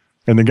overdue,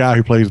 and the guy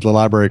who plays the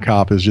library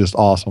cop is just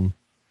awesome.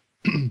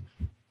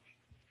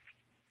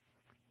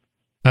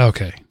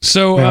 Okay,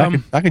 so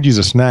Man, I could use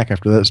a snack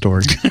after that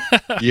story.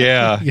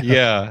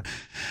 Yeah.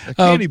 A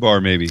candy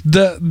bar, maybe.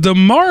 The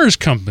Mars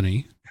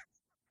Company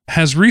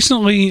has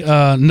recently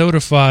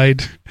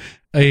notified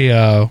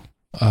a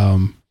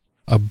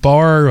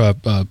bar,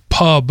 a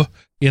pub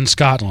in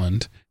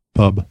Scotland,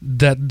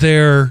 that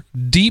their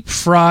deep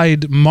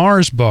fried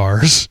Mars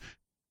bars,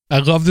 I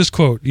love this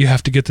quote, you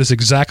have to get this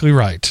exactly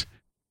right,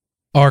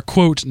 are,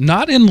 quote,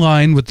 not in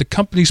line with the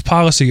company's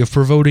policy of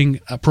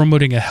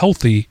promoting a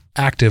healthy,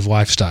 active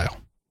lifestyle.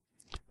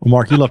 Well,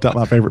 Mark, you left out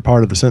my favorite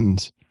part of the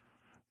sentence.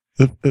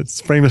 It's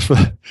famous for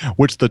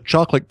which the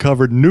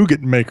chocolate-covered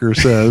nougat maker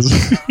says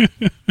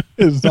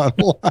is not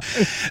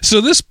alive. So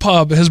this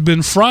pub has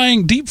been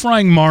deep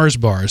frying Mars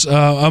bars.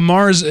 A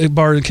Mars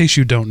bar, in case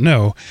you don't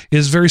know,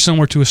 is very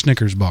similar to a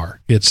Snickers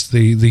bar. It's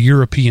the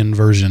European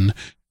version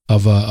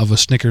of a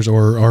Snickers,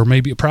 or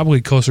maybe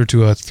probably closer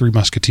to a Three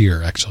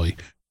Musketeer, actually.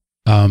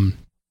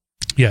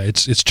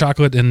 It's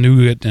chocolate and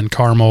nougat and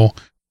caramel,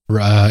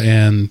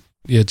 and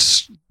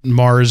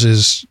Mars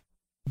is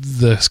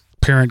the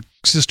parent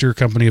sister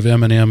company of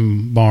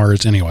M&M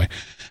Mars. Anyway,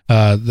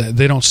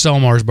 they don't sell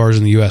Mars bars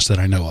in the U.S. that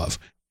I know of,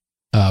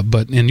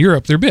 but in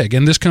Europe they're big.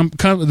 And this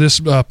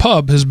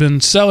pub has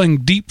been selling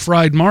deep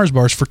fried Mars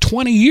bars for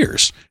 20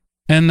 years.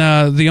 And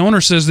the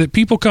owner says that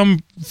people come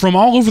from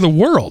all over the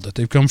world. That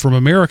they've come from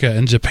America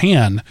and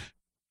Japan,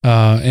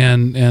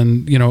 and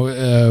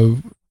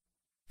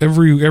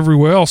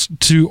everywhere else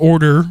to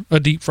order a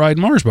deep fried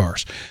Mars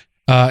bars.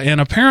 And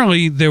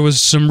apparently there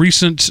was some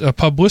recent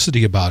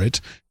publicity about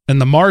it,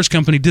 and the Mars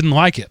company didn't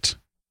like it.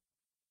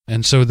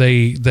 And so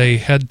they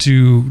had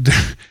to...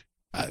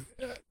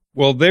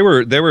 Well, they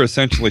were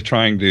essentially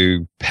trying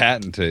to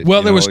patent it.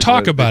 Well, there was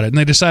talk about it, and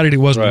they decided it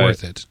wasn't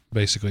worth it,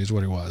 basically, is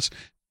what it was.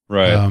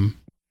 Right.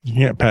 You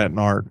can't patent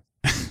art,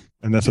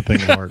 and that's a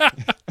thing of art.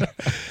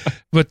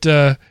 But,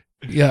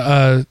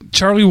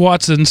 Charlie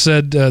Watson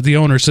said, the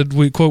owner said,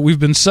 we've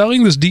been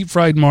selling this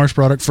deep-fried Mars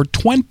product for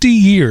 20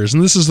 years,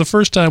 and this is the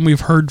first time we've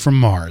heard from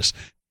Mars.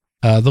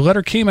 The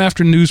letter came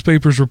after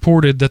newspapers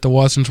reported that the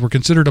Watsons were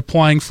considered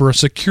applying for a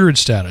secured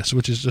status,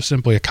 which is just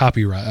simply a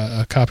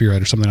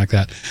copyright or something like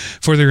that,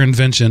 for their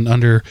invention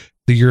under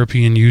the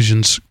European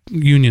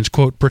Union's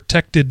quote,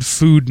 protected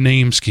food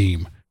name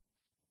scheme.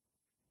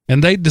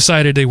 And they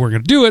decided they weren't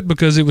going to do it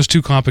because it was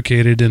too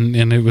complicated and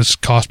it was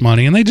cost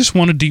money, and they just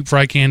wanted deep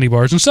fry candy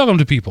bars and sell them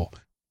to people.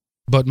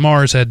 But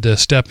Mars had to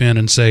step in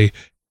and say,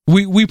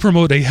 we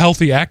promote a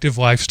healthy, active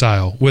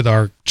lifestyle with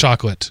our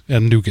chocolate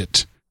and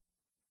nougat.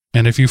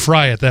 And if you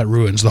fry it, that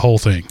ruins the whole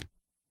thing.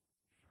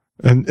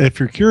 And if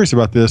you're curious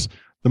about this,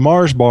 the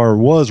Mars bar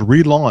was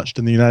relaunched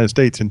in the United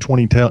States in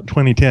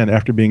 2010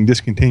 after being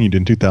discontinued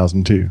in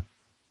 2002.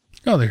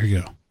 Oh, there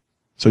you go.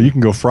 So you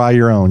can go fry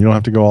your own. You don't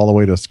have to go all the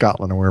way to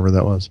Scotland or wherever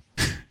that was.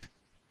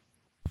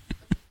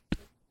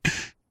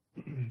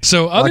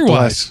 So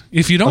otherwise,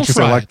 if you don't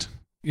fry it,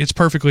 it's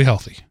perfectly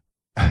healthy.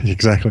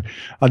 Exactly.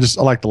 I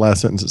like the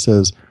last sentence. It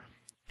says,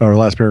 or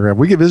last paragraph,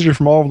 we get visitors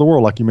from all over the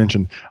world, like you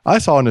mentioned. I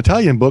saw an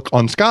Italian book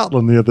on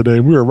Scotland the other day,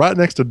 and we were right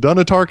next to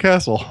Dunatar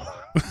Castle.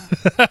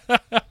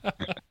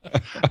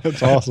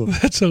 That's awesome.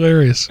 That's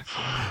hilarious.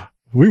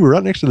 We were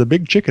right next to the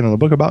Big Chicken in the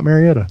book about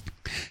Marietta.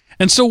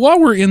 And so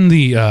while we're in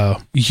the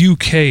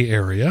UK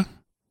area,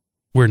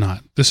 we're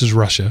not. This is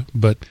Russia,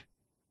 but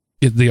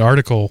the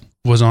article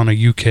was on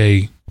a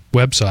UK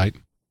website.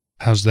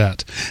 How's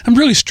that? I'm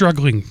really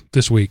struggling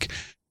this week.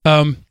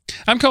 I'm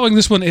calling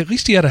this one, at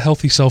least he had a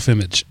healthy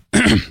self-image.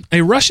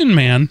 A Russian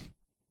man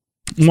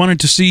wanted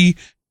to see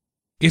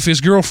if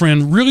his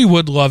girlfriend really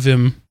would love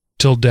him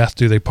till death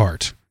do they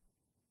part.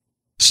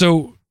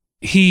 So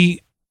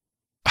he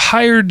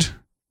hired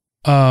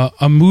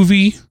a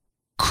movie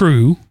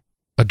crew,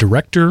 a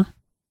director,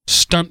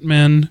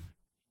 stuntmen,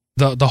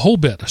 the whole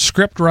bit, a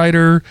script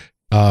writer,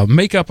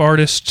 makeup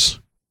artists,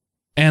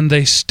 and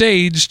they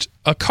staged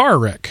a car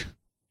wreck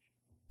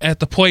at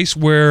the place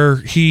where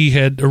he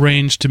had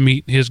arranged to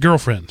meet his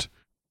girlfriend.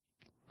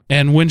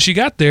 And when she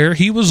got there,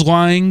 he was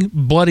lying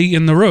bloody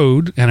in the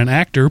road, and an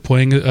actor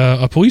playing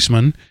a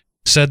policeman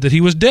said that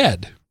he was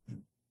dead.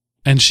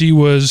 And she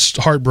was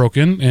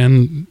heartbroken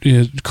and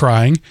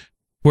crying,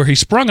 where he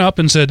sprung up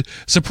and said,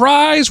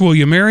 "Surprise, will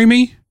you marry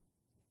me?"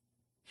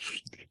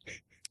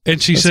 And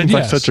she said yes.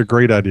 Like such a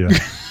great idea.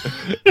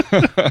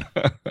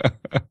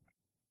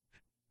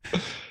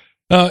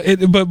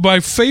 But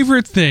my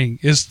favorite thing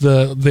is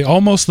the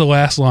almost the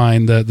last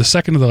line, the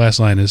second to the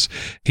last line is,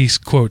 he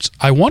quotes,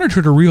 "I wanted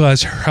her to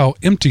realize how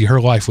empty her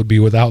life would be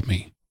without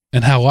me,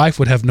 and how life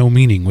would have no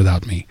meaning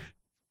without me."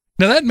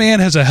 Now that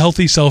man has a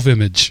healthy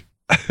self-image.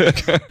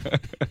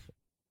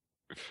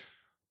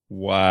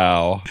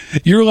 Wow.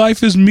 Your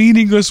life is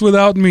meaningless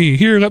without me.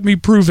 Here, let me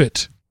prove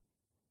it.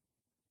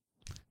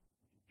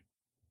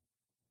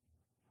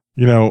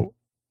 You know,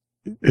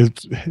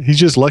 he's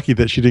just lucky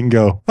that she didn't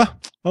go,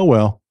 oh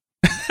well.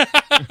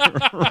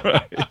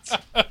 Right.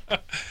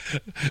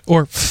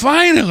 Or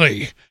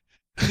finally,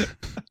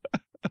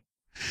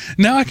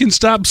 now I can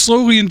stop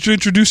slowly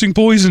introducing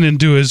poison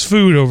into his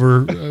food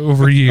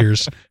over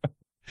years.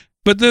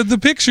 But the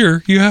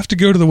picture, you have to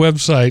go to the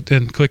website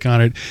and click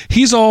on it.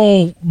 He's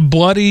all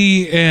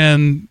bloody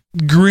and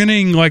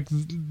grinning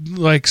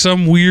like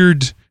some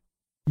weird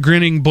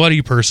grinning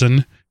bloody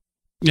person,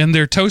 and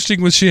they're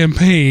toasting with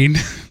champagne,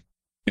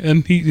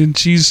 and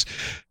she's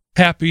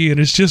happy, and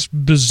it's just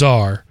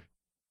bizarre.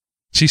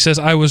 She says,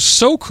 "I was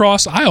so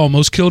cross, I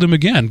almost killed him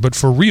again, but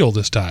for real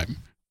this time."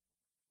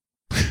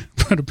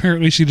 But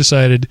apparently she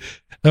decided,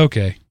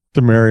 okay,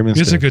 to marry him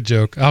instead. It's a good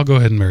joke. I'll go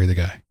ahead and marry the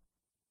guy.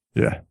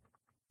 Yeah.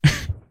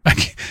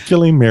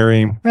 Kill him,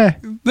 marry him.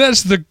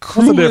 That's the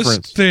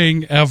cruelest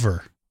thing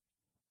ever.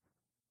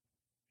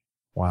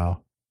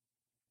 Wow.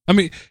 I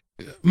mean,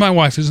 my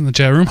wife is in the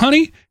chat room.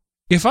 Honey,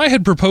 if I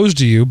had proposed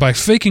to you by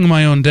faking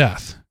my own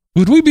death,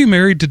 would we be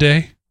married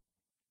today?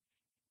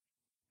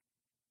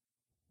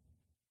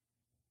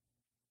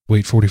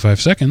 Wait 45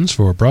 seconds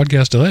for a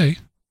broadcast delay.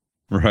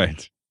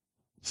 Right.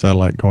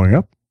 Satellite going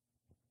up,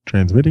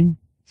 transmitting,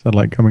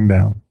 satellite coming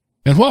down.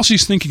 And while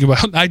she's thinking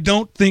about, I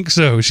don't think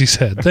so, she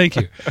said. Thank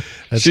you.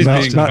 That's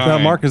now,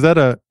 Mark, is that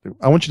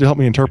I want you to help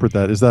me interpret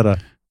that. Is that I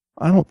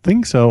don't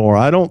think so, or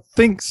I don't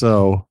think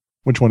so?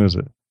 Which one is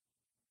it?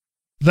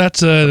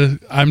 That's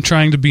I'm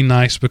trying to be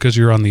nice because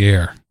you're on the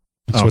air.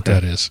 That's what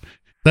that is.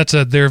 That's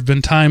there have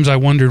been times I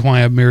wondered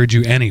why I married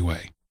you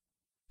anyway.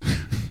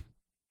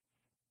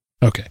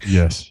 Okay.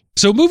 Yes.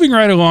 So moving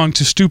right along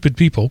to stupid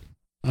people,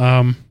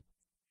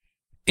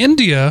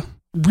 India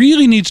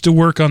really needs to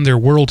work on their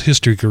world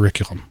history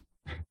curriculum.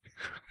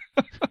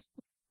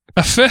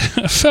 A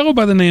fellow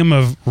by the name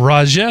of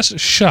Rajesh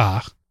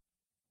Shah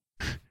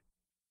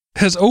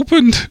has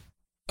opened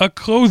a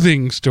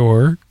clothing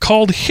store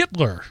called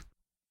Hitler,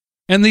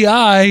 and the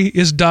I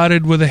is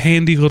dotted with a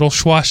handy little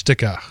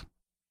swastika.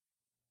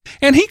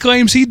 And he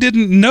claims he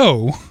didn't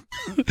know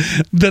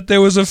that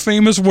there was a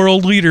famous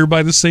world leader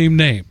by the same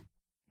name.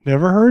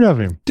 Never heard of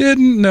him.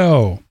 Didn't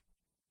know.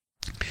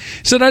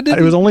 Said I didn't.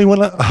 It was only when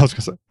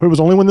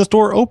the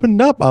store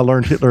opened up I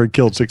learned Hitler had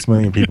killed 6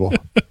 million people.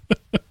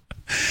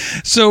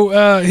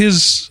 So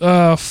his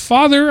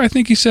father, I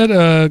think he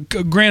said,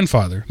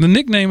 grandfather. The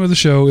nickname of the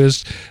show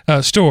is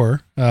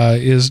store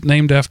is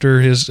named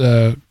after his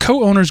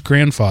co-owner's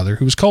grandfather,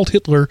 who was called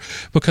Hitler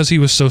because he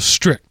was so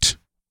strict.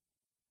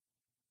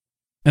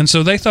 And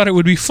so they thought it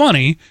would be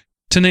funny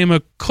to name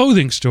a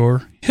clothing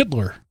store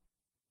Hitler.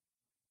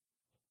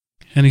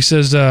 And he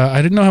says,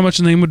 I didn't know how much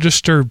the name would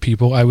disturb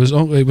people. It was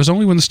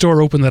only when the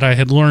store opened that I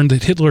had learned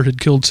that Hitler had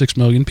killed 6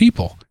 million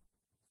people.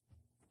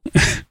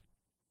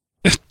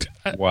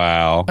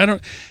 Wow.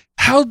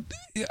 How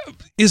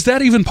is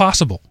that even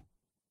possible?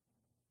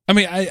 I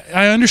mean,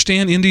 I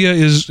understand India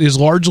is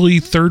largely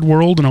third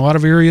world in a lot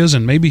of areas,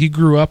 and maybe he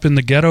grew up in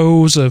the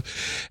ghettos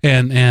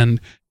and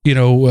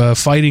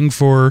fighting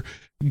for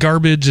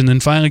garbage, and then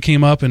finally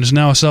came up and is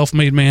now a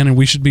self-made man, and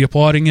we should be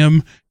applauding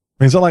him.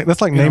 I mean,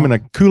 that's like naming a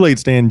Kool-Aid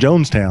stand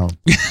Jonestown.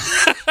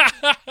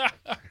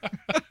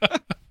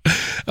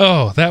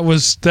 Oh, that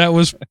was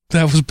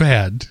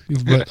bad,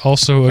 but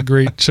also a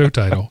great show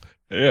title.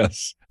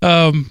 Yes.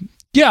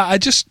 Yeah,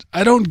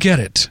 I don't get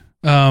it.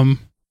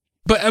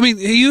 But I mean,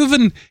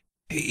 he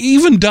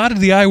even dotted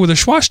the I with a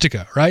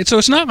swastika, right? So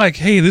it's not like,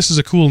 hey, this is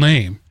a cool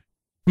name.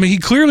 I mean, he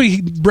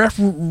clearly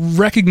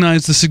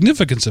recognized the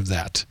significance of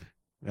that.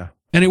 Yeah.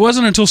 And it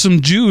wasn't until some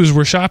Jews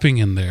were shopping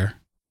in there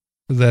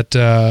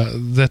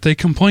that they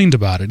complained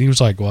about it. And he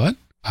was like, what?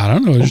 I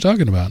don't know what you're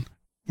talking about.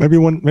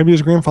 Maybe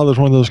his grandfather was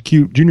one of those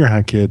cute junior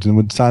high kids and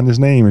would sign his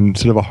name, and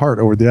instead of a heart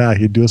over the I,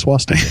 he'd do a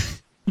swastika.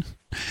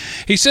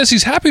 He says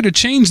he's happy to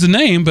change the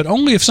name, but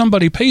only if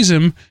somebody pays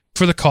him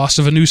for the cost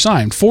of a new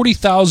sign.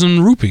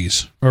 40,000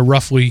 rupees, or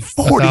roughly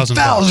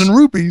 40,000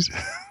 rupees,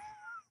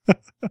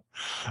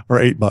 or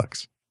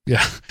 $8.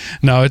 Yeah,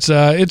 no, it's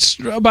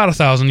about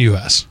 1,000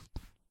 US.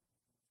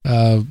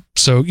 So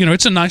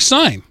it's a nice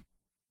sign.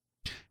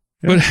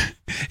 Yeah. But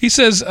he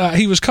says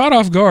he was caught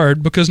off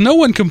guard because no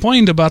one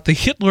complained about the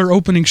Hitler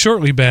opening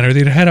shortly banner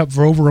they'd had up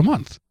for over a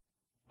month.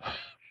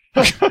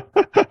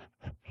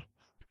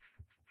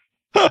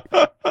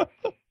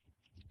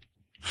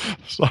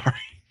 Sorry.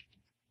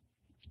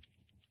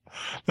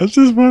 That's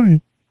just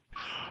funny.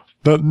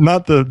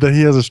 Not that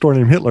he has a store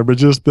named Hitler, but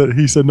just that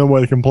he said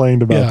nobody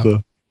complained about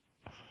the...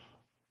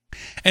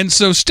 And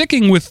so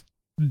sticking with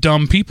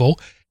dumb people,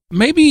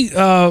 maybe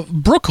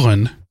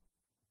Brooklyn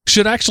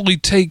should actually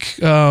take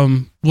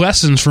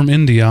lessons from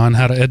India on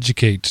how to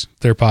educate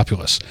their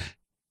populace.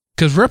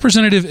 Because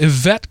Representative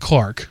Yvette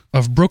Clarke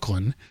of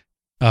Brooklyn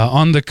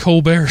on the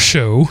Colbert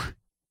Show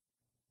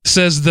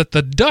says that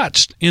the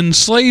Dutch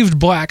enslaved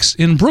blacks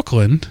in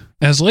Brooklyn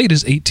as late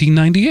as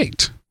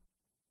 1898.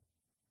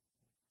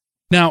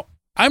 Now,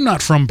 I'm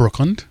not from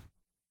Brooklyn,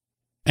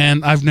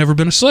 and I've never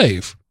been a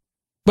slave.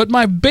 But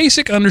my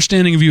basic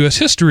understanding of U.S.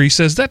 history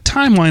says that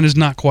timeline is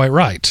not quite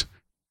right.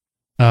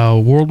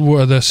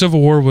 The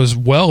Civil War was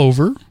well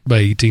over by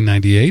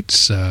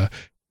 1898.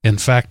 In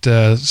fact,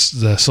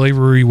 the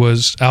slavery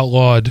was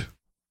outlawed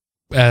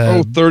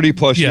 30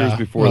 plus years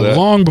before that.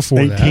 Long before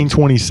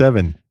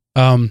 1827.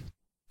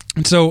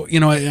 And so,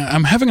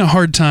 I'm having a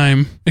hard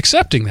time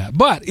accepting that.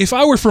 But if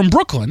I were from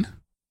Brooklyn,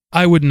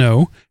 I would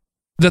know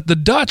that the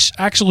Dutch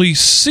actually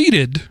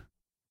ceded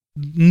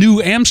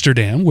New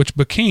Amsterdam, which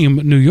became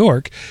New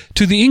York,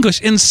 to the English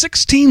in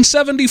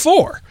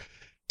 1674.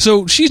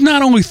 So she's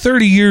not only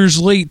 30 years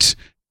late,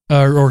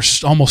 or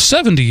almost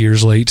 70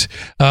 years late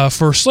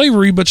for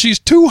slavery, but she's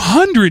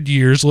 200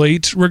 years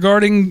late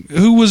regarding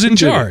who was in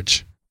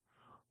charge.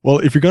 Well,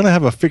 if you're going to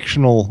have a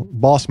fictional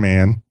boss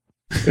man,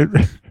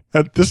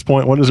 at this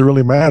point, what does it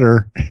really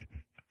matter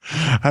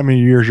how many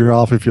years you're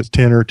off if it's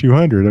 10 or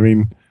 200? I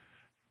mean,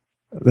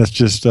 that's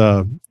just,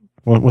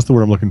 what's the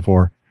word I'm looking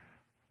for?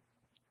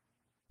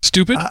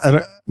 Stupid?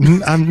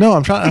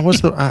 I'm trying,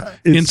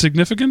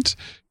 insignificant?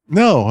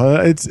 No,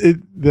 it's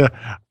the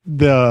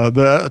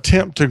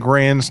attempt to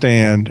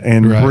grandstand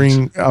and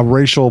bring a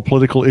racial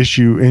political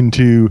issue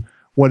into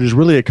what is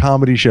really a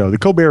comedy show. The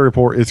Colbert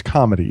Report is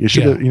comedy. It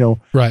should,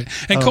 right.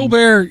 And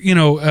Colbert,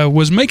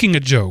 was making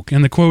a joke,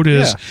 and the quote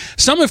is,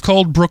 "Some have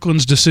called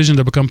Brooklyn's decision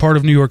to become part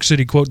of New York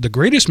City, quote, the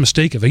greatest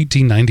mistake of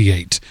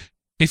 1898.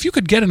 If you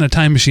could get in a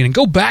time machine and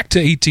go back to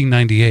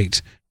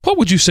 1898, what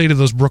would you say to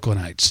those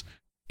Brooklynites?"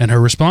 And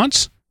her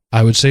response,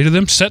 "I would say to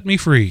them, set me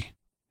free."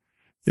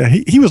 Yeah,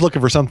 he was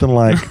looking for something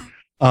like,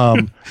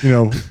 don't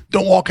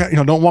walk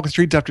the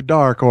streets after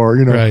dark, or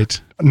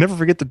never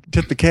forget to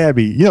tip the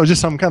cabbie.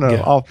 Just some kind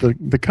of off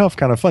the cuff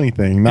kind of funny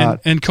thing.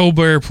 And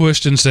Colbert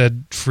pushed and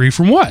said, "Free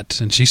from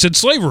what?" And she said,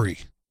 "Slavery."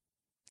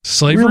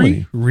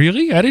 Slavery?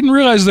 Really? I didn't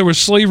realize there was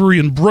slavery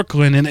in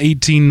Brooklyn in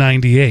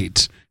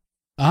 1898.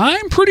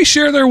 I'm pretty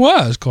sure there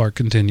was, Clark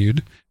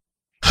continued.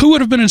 Who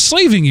would have been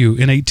enslaving you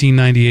in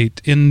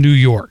 1898 in New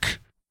York?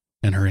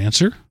 And her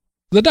answer,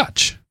 the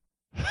Dutch.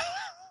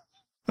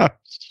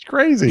 It's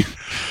crazy.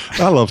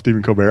 I love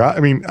Stephen Colbert. I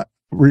mean,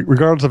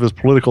 regardless of his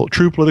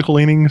true political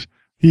leanings,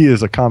 he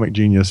is a comic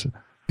genius.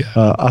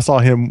 Yeah. I saw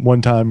him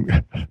one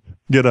time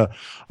get a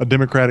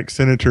Democratic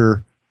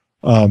senator,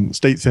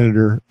 state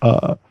senator.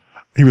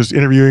 He was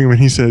interviewing him and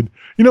he said,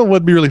 "You know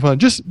what'd be really fun?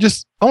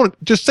 I want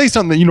to just say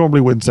something that you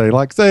normally wouldn't say,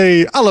 like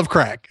say, I love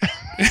crack."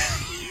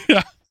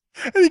 Yeah.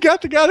 And he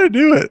got the guy to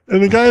do it,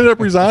 and the guy ended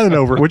up resigning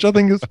over it, which I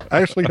think is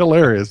actually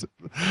hilarious.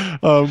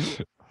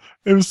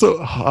 It was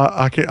so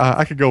I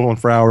could go on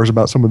for hours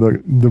about some of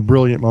the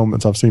brilliant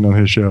moments I've seen on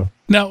his show.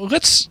 Now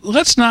let's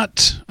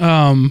not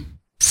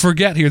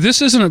forget here.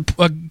 This isn't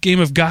a game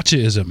of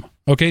gotchaism.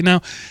 Okay,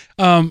 now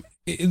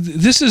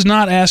this is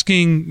not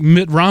asking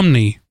Mitt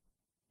Romney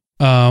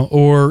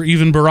or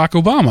even Barack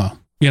Obama.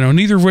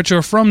 Neither of which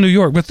are from New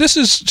York. But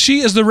she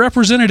is the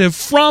representative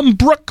from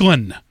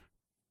Brooklyn.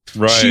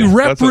 Right. She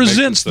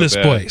represents this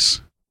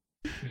place.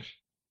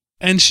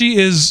 And she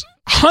is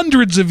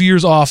hundreds of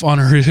years off on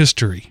her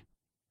history.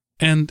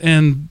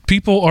 And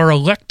people are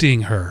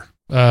electing her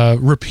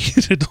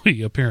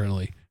repeatedly,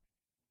 apparently.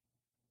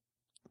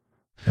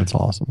 That's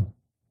awesome.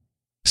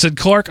 Said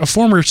Clark, a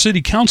former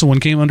city councilman,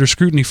 came under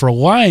scrutiny for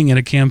lying in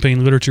a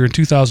campaign literature in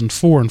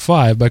 2004 and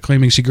 5 by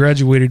claiming she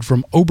graduated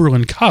from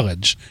Oberlin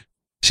College.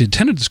 She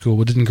attended the school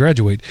but didn't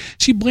graduate.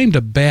 She blamed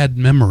a bad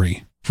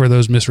memory for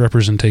those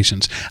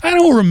misrepresentations. I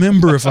don't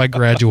remember if I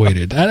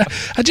graduated. I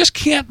just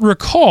can't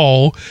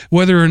recall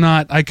whether or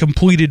not I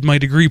completed my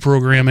degree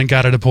program and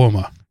got a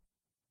diploma.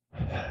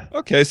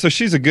 Okay, so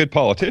she's a good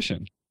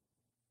politician.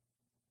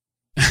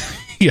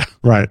 Yeah.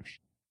 Right.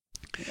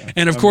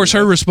 And of course,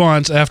 her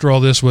response after all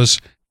this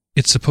was,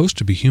 "It's supposed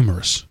to be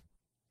humorous.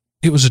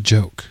 It was a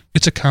joke.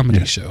 It's a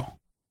comedy show."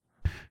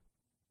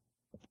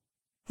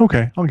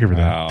 Okay, I'll give her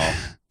that. Wow.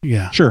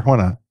 Yeah. Sure, why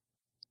not?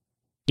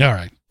 All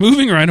right.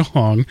 Moving right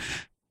along.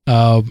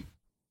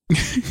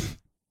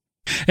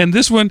 And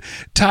this one,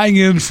 tying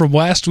in from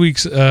last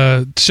week's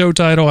show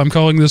title, I'm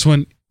calling this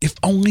one, "If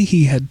Only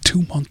He Had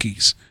Two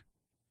Monkeys."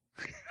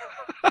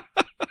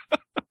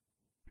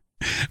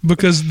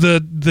 Because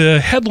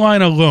the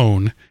headline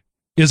alone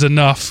is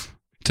enough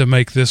to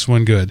make this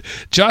one good.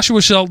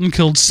 Joshua Shelton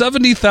killed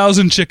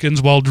 70,000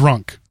 chickens while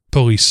drunk,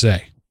 police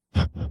say.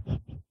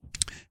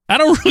 I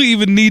don't really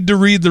even need to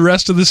read the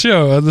rest of the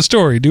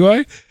story, do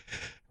I?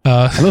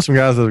 I know some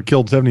guys that have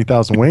killed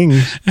 70,000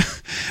 wings.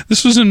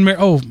 This was in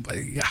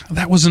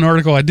that was an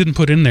article I didn't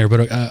put in there,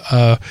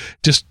 but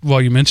just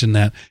while you mentioned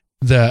that,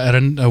 at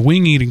a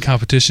wing eating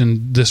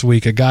competition this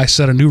week, a guy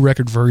set a new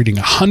record for eating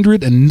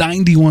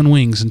 191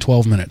 wings in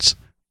 12 minutes.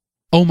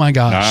 Oh my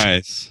gosh.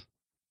 Nice.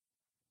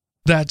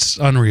 That's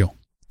unreal.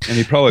 And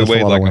he probably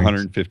weighed like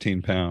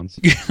 115 pounds.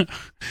 Yeah.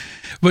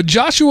 But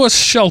Joshua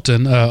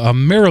Shelton, a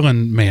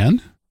Maryland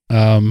man,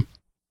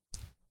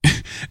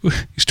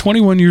 he's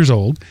 21 years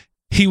old.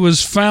 He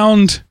was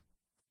found,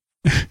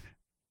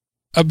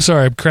 I'm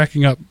sorry, I'm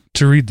cracking up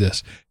to read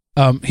this.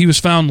 He was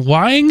found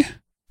lying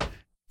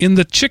in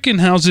the chicken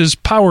house's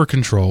power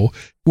control,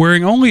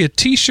 wearing only a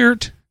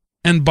t-shirt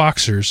and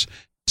boxers,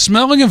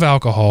 smelling of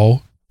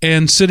alcohol,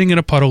 and sitting in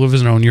a puddle of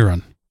his own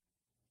urine.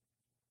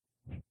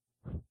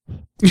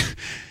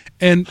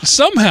 And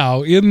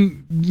somehow,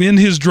 in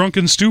his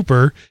drunken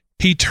stupor,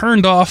 he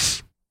turned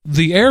off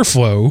the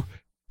airflow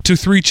to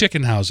 3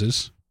 chicken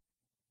houses,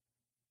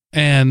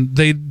 and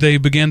they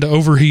began to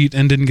overheat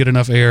and didn't get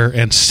enough air,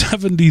 and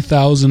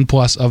 70,000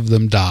 plus of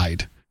them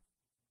died.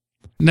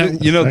 Now,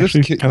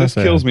 this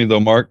kills me though,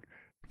 Mark.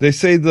 They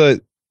say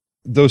that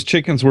those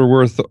chickens were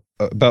worth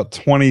about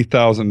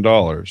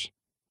 $20,000.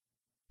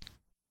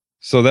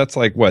 So that's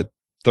like what,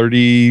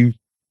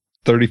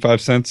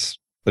 35 cents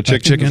a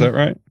chicken? Is that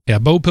right? Yeah,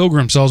 Bo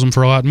Pilgrim sells them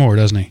for a lot more,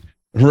 doesn't he?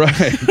 Right.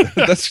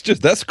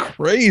 that's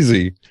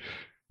crazy.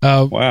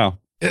 Wow.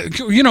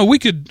 We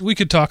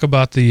could talk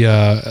about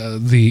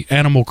the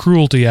animal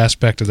cruelty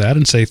aspect of that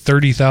and say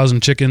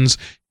 30,000 chickens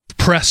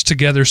pressed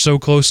together so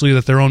closely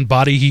that their own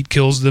body heat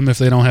kills them if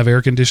they don't have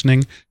air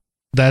conditioning.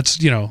 That's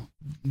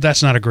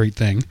not a great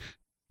thing.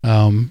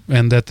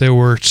 And that there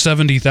were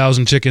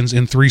 70,000 chickens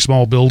in 3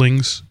 small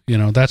buildings,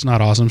 that's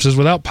not awesome. It says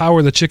without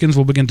power, the chickens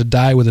will begin to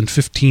die within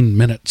 15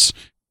 minutes.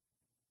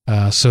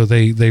 So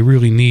they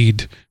really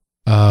need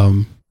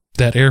that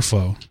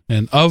airflow.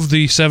 And of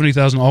the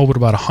 70,000, all but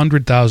about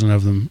 100,000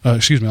 of them,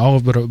 all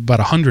but about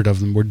 100 of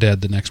them were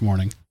dead the next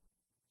morning.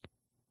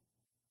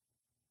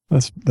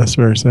 That's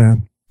very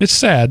sad. It's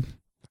sad.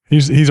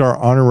 He's our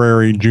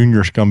honorary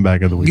junior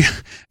scumbag of the week.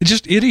 It's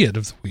just idiot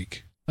of the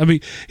week. I mean,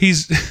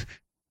 he's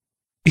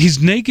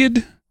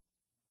naked,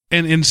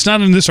 and it's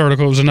not in this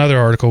article. It was another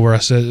article where I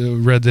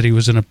read that he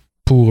was in a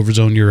pool of his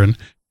own urine.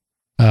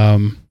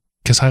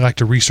 Because I like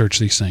to research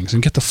these things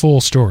and get the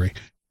full story.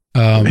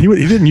 He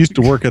didn't used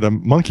to work at a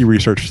monkey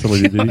research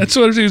facility, did he? That's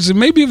what it is.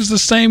 Maybe it was the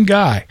same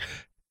guy.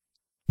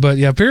 But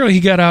yeah, apparently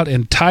he got out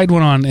and tied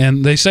one on,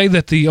 and they say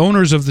that the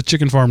owners of the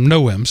chicken farm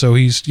know him, so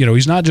he's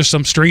not just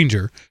some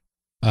stranger.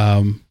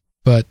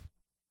 But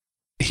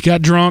he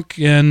got drunk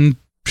and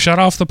shut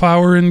off the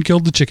power and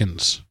killed the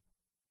chickens.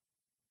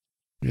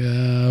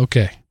 Yeah,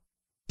 okay.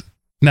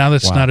 Now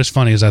that's not as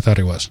funny as I thought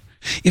it was.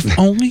 If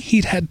only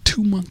he'd had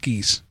 2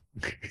 monkeys.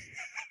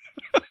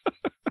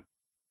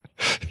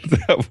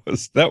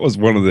 That was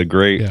one of the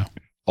great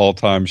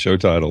all-time show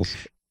titles.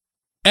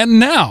 And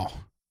now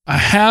I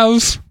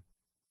have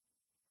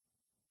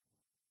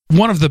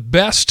one of the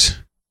best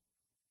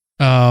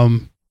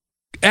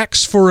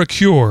X for a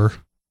cure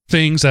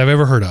things I've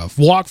ever heard of.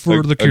 Walk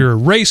for the cure,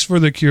 race for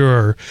the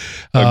cure.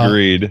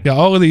 Agreed. Yeah,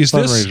 all of these.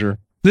 Fundraiser.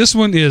 This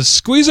one is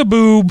Squeeze a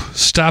Boob,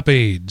 Stop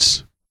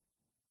AIDS.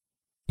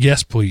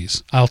 Yes,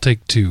 please. I'll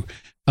take 2.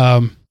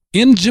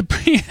 In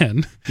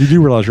Japan... You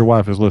do realize your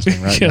wife is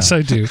listening, right? Yes, now.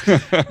 I do.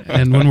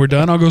 And when we're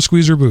done, I'll go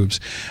squeeze her boobs.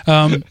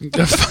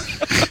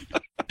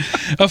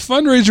 A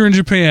fundraiser in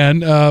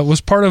Japan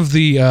was part of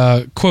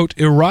the, quote,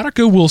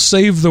 Erotica Will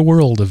Save the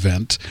World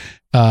event.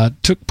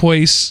 Took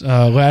place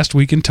last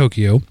week in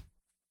Tokyo.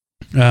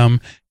 10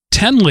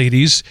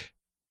 ladies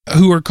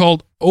who are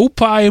called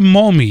Opai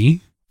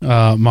Momi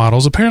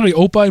models. Apparently,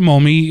 Opai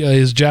Momi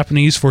is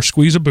Japanese for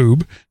squeeze a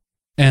boob.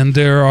 And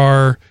there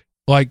are,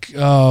 like,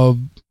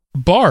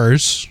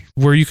 bars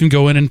where you can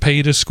go in and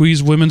pay to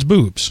squeeze women's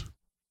boobs.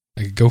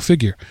 Go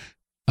figure.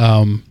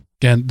 And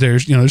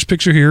there's a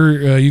picture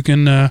here. You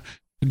can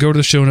go to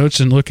the show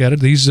notes and look at it.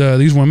 These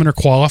women are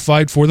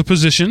qualified for the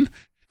position.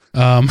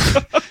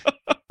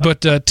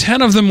 But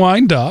 10 of them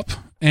lined up,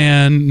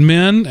 and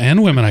men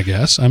and women, I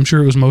guess, I'm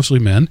sure it was mostly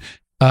men,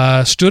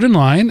 stood in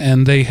line,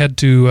 and they had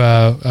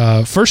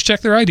to first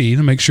check their ID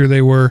to make sure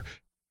they were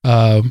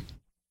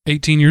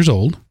 18 years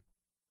old.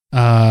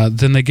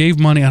 Then they gave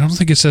money. I don't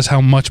think it says how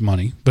much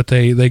money, but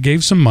they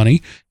gave some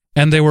money,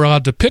 and they were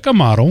allowed to pick a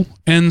model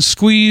and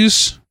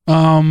squeeze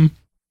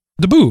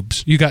the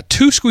boobs. You got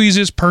 2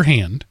 squeezes per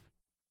hand.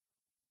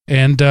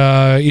 And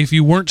if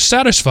you weren't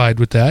satisfied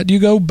with that, you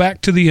go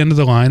back to the end of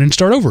the line and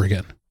start over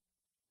again.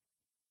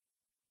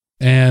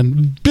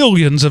 And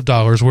billions of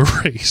dollars were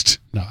raised.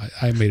 No,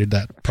 I made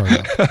that part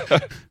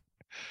up.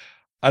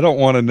 I don't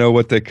want to know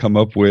what they come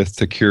up with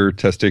to cure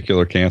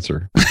testicular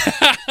cancer.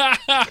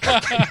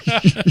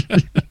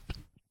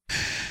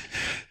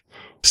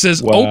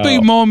 Says,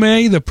 Ope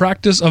Mome, the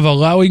practice of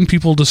allowing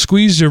people to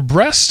squeeze your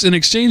breasts in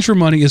exchange for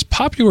money is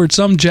popular at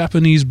some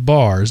Japanese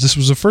bars. This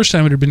was the first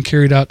time it had been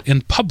carried out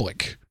in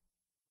public.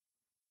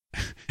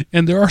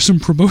 And there are some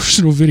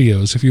promotional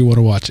videos if you want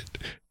to watch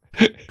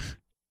it.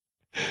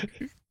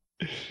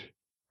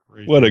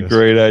 What a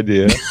great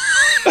idea.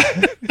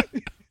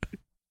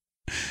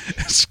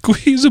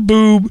 Squeeze a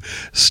boob,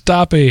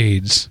 stop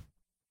AIDS.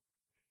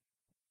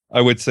 I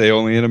would say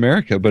only in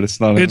America, but it's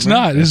not. It's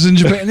not. It's in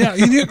Japan. Yeah,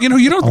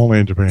 you don't. Only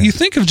in Japan. You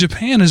think of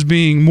Japan as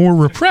being more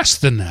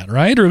repressed than that,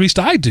 right? Or at least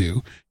I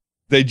do.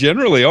 They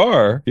generally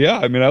are. Yeah,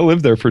 I mean, I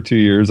lived there for 2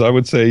 years. I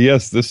would say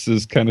yes. This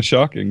is kind of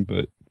shocking,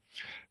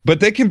 but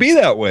they can be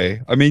that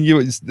way. I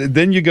mean,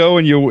 then you go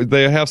and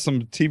they have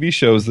some TV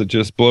shows that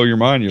just blow your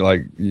mind. You're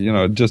like,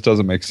 it just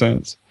doesn't make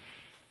sense.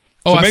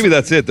 So maybe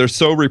that's it. They're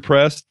so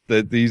repressed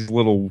that these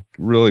little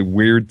really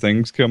weird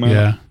things come out.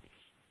 Yeah.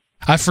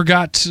 I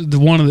forgot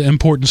one of the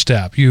important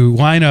steps. You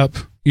line up,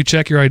 you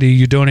check your ID,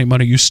 you donate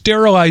money, you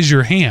sterilize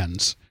your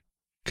hands,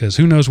 because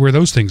who knows where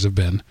those things have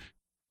been.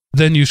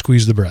 Then you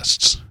squeeze the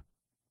breasts.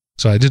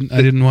 So I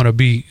didn't want to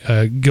be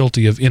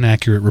guilty of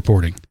inaccurate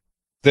reporting.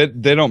 They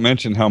don't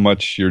mention how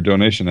much your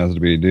donation has to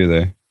be, do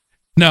they?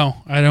 No,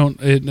 I don't.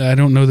 I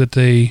don't know that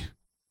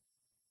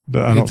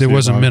there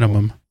was a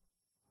minimum.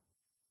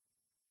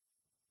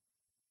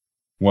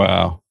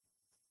 Wow.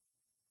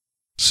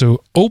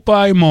 So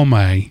Opai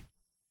Momi.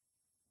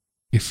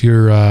 If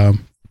you're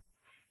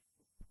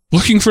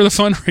looking for the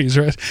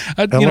fundraiser,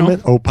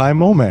 Opai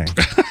Mome.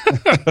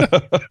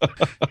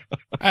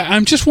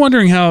 I'm just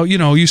wondering how,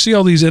 you see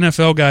all these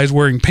NFL guys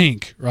wearing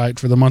pink, right,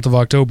 for the month of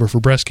October for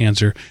breast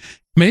cancer.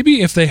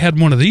 Maybe if they had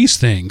one of these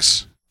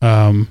things,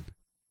 they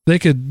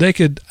would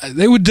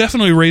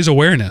definitely raise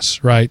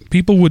awareness, right?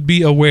 People would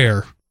be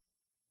aware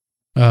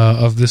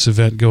of this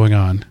event going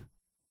on.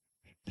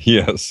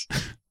 Yes. I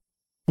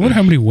wonder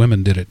how many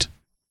women did it.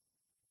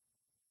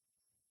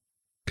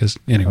 Because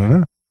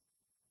anyway,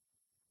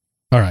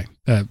 all right.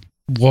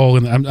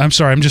 I'm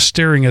sorry. I'm just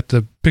staring at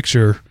the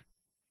picture,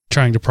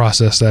 trying to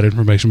process that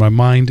information. My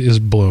mind is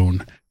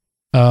blown.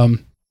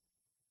 And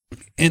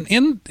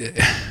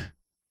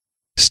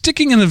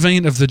sticking in the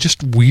vein of the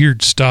just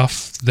weird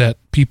stuff that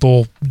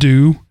people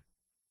do,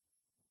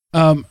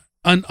 an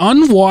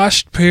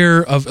unwashed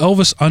pair of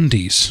Elvis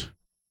undies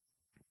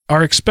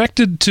are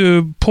expected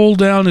to pull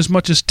down as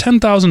much as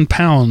 10,000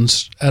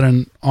 pounds at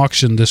an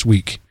auction this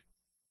week.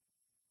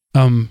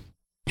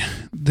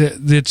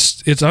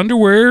 It's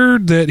underwear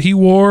that he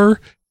wore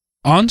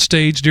on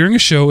stage during a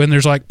show, and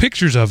there's like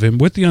pictures of him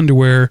with the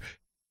underwear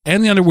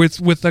and the underwear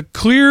with a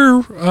clear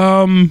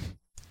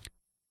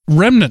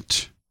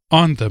remnant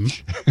on them.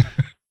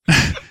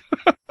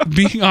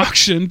 being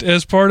auctioned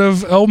as part of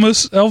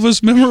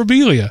Elvis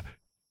memorabilia.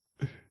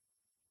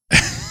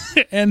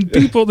 And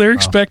people, they're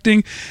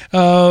expecting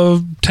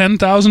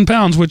 10,000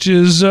 pounds, which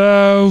is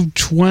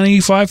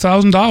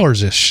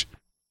 $25,000-ish,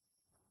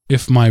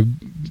 if my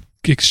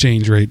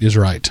exchange rate is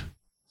right.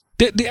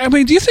 I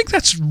mean, do you think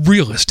that's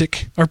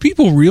realistic? Are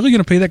people really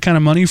going to pay that kind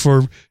of money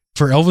for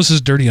Elvis's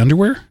dirty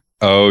underwear?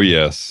 Oh,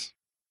 yes.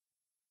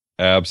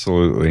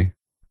 Absolutely.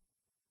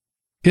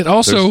 It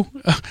also,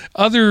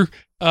 other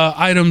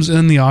items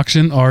in the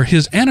auction are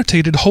his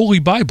annotated Holy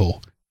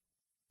Bible,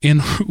 in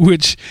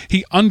which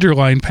he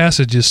underlined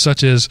passages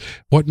such as,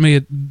 what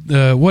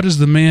is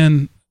the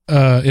man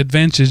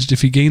advantaged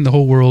if he gain the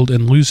whole world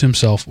and lose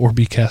himself or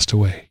be cast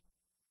away?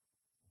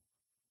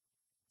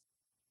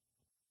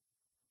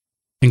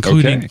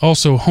 Including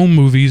also home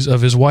movies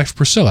of his wife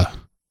Priscilla.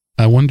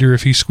 I wonder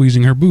if he's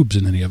squeezing her boobs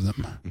in any of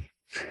them.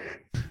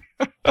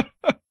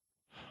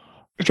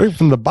 Straight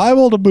from the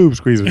Bible to boob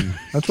squeezing.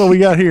 That's what we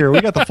got here.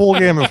 We got the full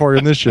gamut for you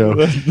in this show.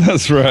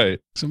 That's right.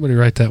 Somebody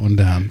write that one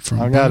down.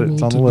 From I got Bible it.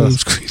 It's on to the boob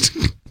list.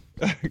 squeezing.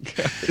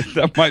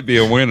 That might be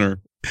a winner.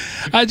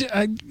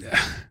 The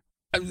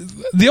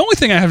only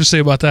thing I have to say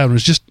about that one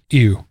is just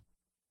ew.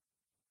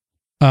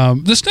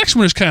 This next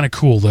one is kind of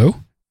cool, though.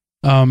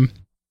 I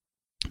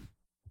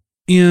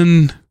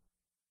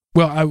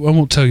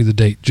won't tell you the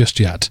date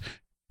just yet,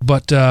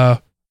 but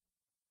off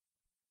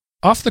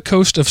the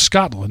coast of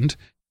Scotland,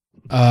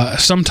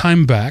 some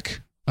time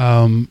back,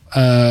 an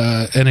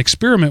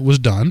experiment was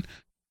done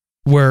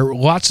where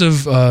lots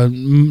of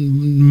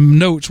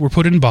notes were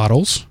put in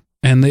bottles,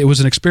 and it was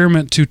an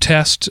experiment to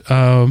test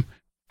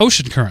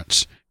ocean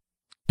currents.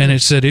 And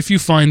it said, if you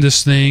find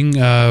this thing,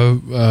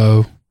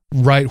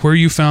 write where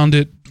you found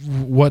it,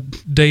 what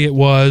day it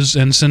was,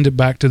 and send it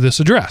back to this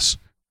address.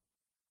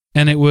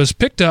 And it was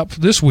picked up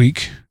this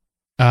week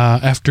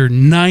after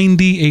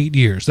 98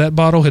 years. That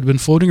bottle had been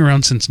floating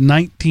around since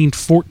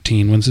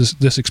 1914 when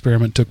this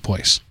experiment took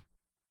place.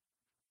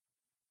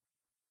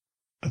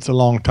 That's a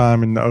long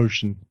time in the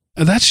ocean.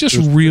 That's just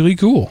really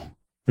cool.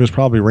 It was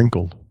probably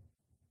wrinkled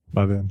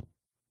by then.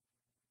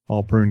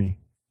 All pruny.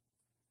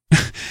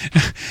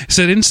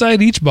 Said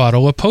inside each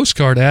bottle, a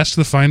postcard asks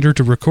the finder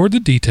to record the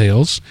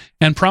details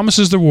and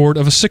promises the reward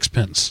of a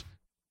sixpence.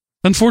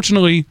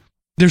 Unfortunately,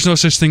 there's no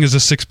such thing as a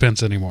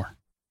sixpence anymore.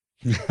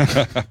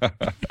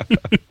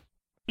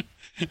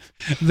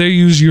 They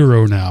use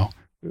euro now.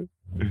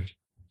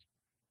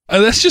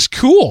 That's just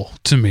cool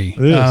to me.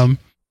 It is.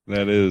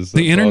 That is.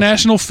 The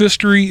International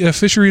Fishery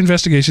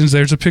Investigations,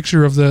 there's a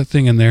picture of the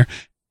thing in there.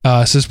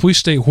 Says, please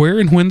state where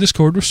and when this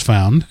cord was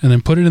found, and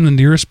then put it in the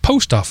nearest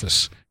post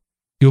office.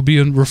 You'll be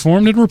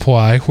informed in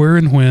reply where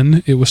and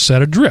when it was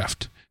set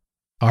adrift.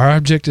 Our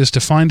object is to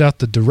find out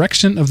the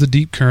direction of the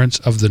deep currents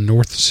of the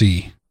North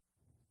Sea.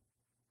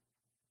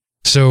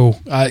 So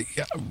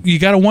you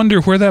got to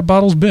wonder where that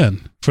bottle's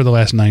been for the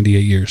last 98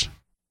 years.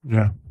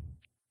 Yeah.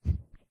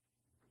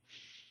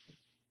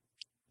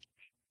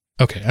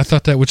 Okay, I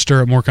thought that would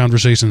stir up more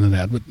conversation than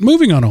that. But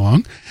moving on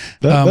along.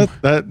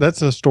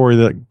 That's a story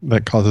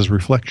that causes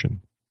reflection.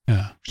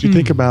 Yeah. You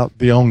think about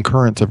the own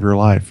currents of your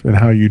life and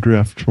how you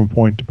drift from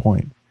point to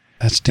point.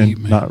 That's deep,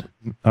 man.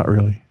 Not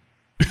really.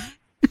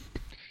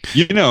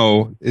 You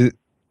know,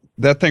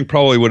 that thing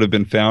probably would have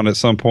been found at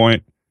some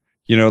point.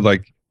 You know,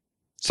 like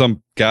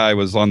some guy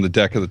was on the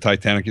deck of the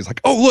Titanic. He's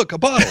like, oh, look, a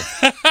bottle.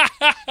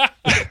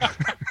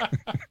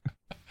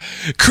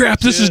 Crap,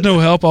 this is no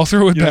help. I'll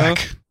throw it back.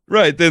 Know?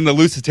 Right. Then the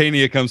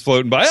Lusitania comes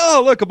floating by.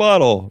 Oh, look, a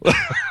bottle.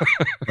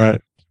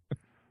 Right.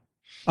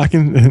 I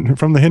can,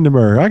 from the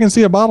Hindenburg, I can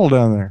see a bottle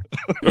down there.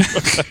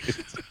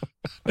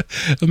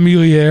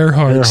 Amelia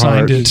Earhart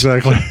signed it.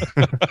 Exactly.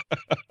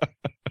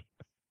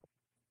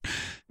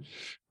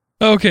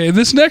 Okay,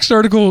 this next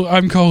article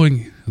I'm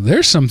calling,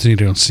 There's Something You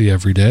Don't See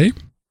Every Day.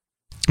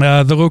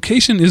 The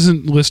location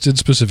isn't listed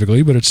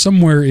specifically, but it's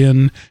somewhere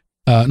in,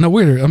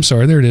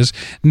 there it is,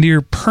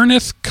 near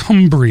Pernith,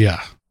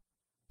 Cumbria.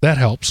 That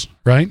helps,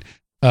 right?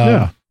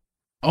 Yeah.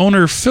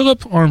 Owner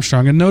Philip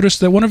Armstrong had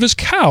noticed that one of his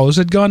cows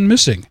had gone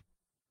missing.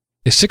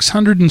 A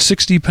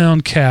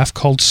 660-pound calf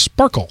called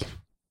Sparkle.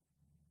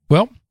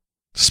 Well,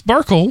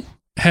 Sparkle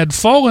had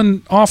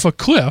fallen off a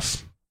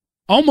cliff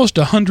almost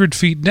 100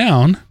 feet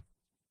down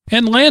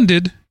and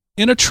landed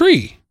in a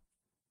tree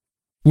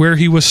where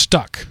he was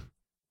stuck.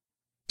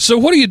 So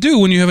what do you do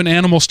when you have an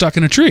animal stuck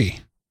in a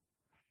tree?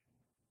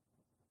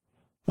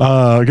 Get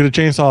a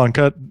chainsaw and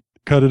cut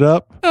it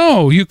up?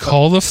 Oh, you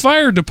call the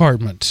fire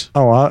department.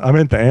 Oh, I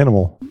meant the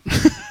animal.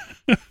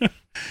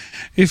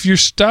 If you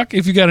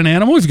got an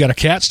animal, if you got a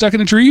cat stuck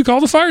in a tree, you call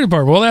the fire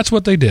department. Well, that's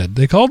what they did.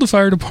 They called the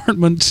fire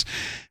department.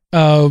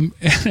 And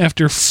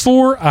after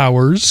 4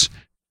 hours,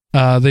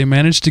 they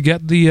managed to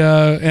get the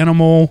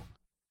animal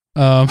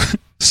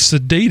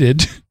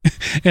sedated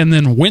and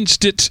then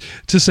winched it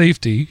to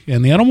safety.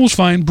 And the animal was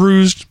fine,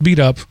 bruised, beat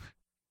up,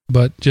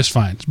 but just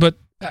fine. But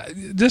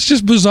that's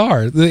just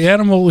bizarre. The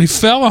animal, he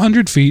fell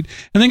 100 feet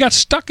and then got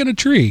stuck in a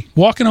tree,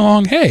 walking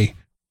along. Hey,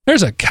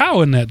 there's a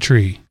cow in that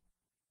tree.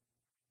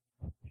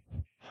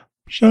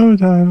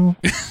 Showtime.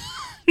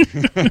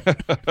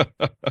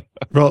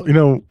 Well, you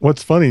know,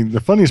 what's funny, the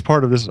funniest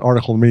part of this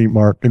article to me,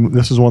 Mark, and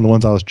this is one of the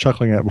ones I was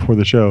chuckling at before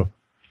the show,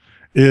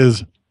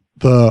 is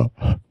the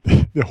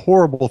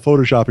horrible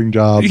photoshopping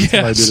job that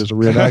I did as a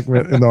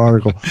reenactment in the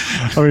article.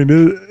 I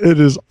mean, it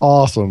is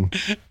awesome.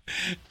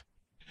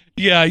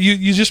 Yeah,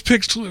 you just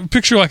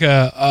picture like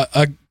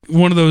a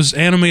one of those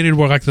animated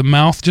where like the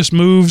mouth just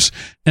moves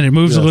and it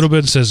moves a little bit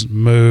and says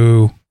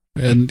moo,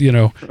 and you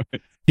know,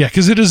 yeah,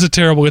 because it is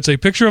it's a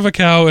picture of a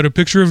cow and a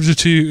picture of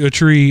a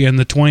tree, and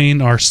the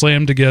twain are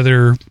slammed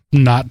together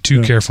not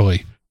too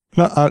carefully.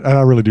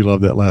 I really do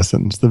love that last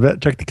sentence. The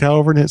vet checked the cow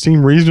over and it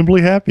seemed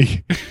reasonably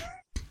happy.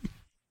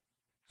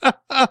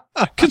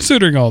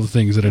 Considering all the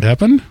things that had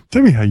happened.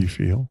 Tell me how you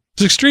feel.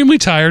 It's extremely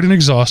tired and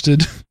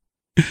exhausted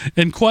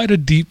and quite a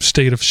deep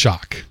state of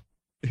shock.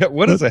 Yeah,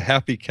 what does a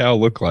happy cow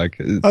look like?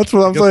 That's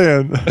what I'm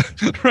saying.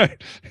 Right.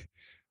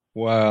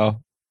 Wow.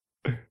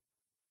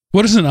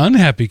 What does an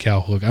unhappy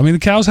cow look? I mean, the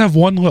cows have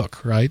one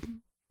look, right?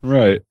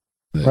 Right.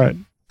 Right.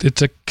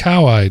 It's a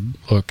cow-eyed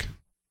look.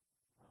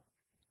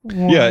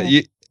 Yeah,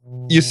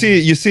 you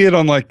see it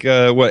on like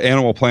what,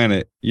 Animal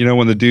Planet. You know,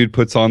 when the dude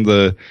puts on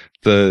the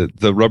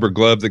rubber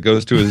glove that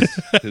goes to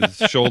his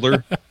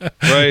shoulder,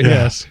 right?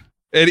 Yes.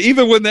 And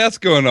even when that's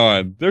going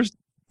on,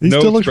 he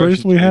still looks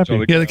reasonably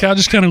happy. The cow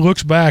just kind of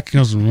looks back and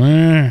goes,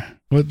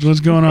 what's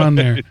going on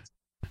there?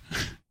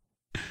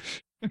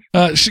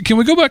 Can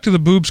we go back to the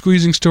boob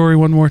squeezing story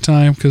one more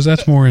time? Because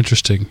that's more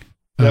interesting.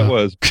 That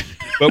was.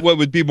 But what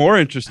would be more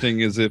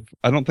interesting is if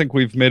I don't think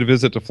we've made a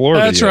visit to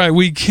Florida. That's yet. right.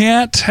 We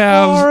can't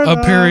have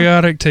a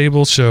periodic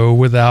table show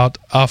without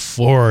a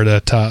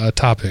Florida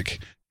topic.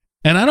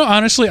 And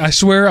I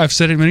swear I've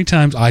said it many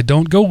times. I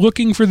don't go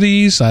looking for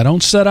these. I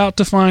don't set out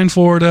to find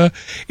Florida.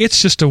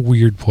 It's just a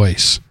weird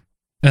place.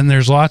 And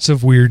there's lots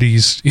of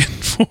weirdies in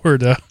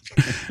Florida.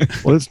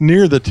 Well, it's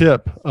near the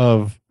tip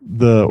of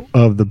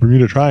the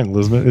Bermuda Triangle,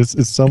 isn't it?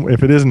 It's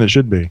if it isn't, it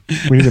should be.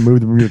 We need to move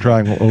the Bermuda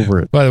Triangle over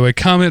it. By the way,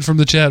 comment from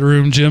the chat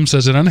room. Jim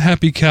says an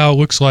unhappy cow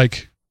looks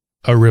like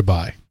a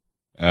ribeye.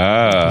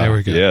 There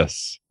we go.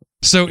 Yes.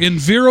 So in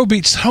Vero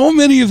Beach, so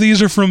many of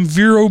these are from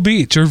Vero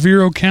Beach or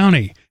Vero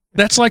County.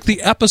 That's like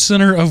the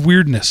epicenter of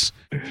weirdness.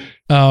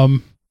 A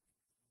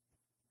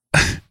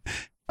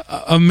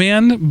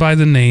man by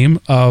the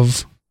name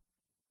of,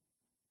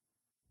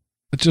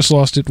 I just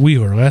lost it,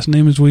 Wheeler. Last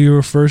name is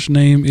Wheeler. First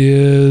name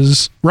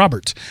is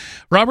Robert.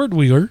 Robert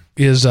Wheeler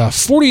is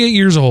 48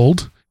 years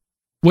old,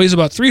 weighs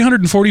about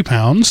 340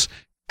 pounds,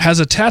 has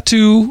a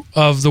tattoo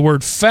of the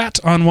word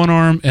fat on one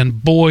arm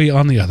and boy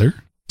on the other.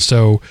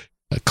 So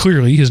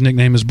clearly his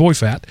nickname is Boy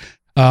Fat.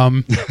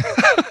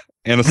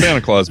 And a Santa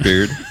Claus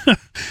beard.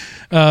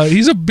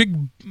 He's a big,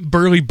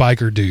 burly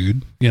biker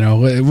dude. You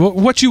know,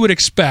 what you would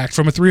expect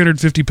from a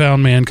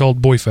 350-pound man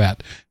called Boy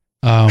Fat.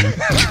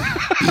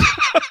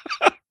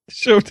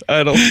 Show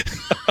title.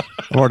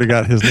 I've already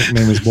got his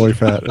nickname is Boy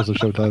Fat as a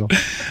show title.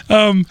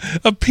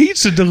 A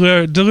pizza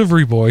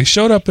delivery boy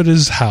showed up at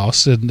his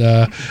house on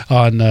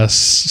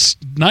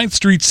 9th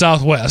Street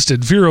Southwest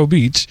at Vero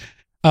Beach.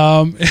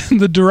 And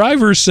the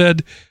driver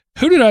said,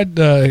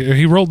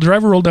 the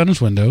driver rolled down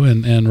his window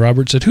and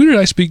Robert said, "Who did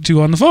I speak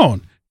to on the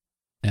phone?"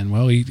 And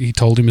well, he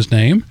told him his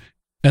name,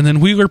 and then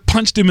Wheeler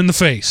punched him in the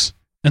face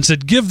and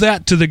said, "Give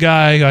that to the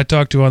guy I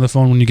talked to on the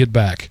phone when you get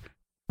back,"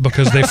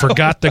 because they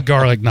forgot the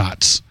garlic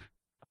knots.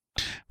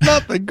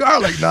 Not the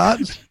garlic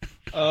knots.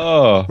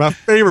 Oh. My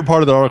favorite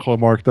part of the article,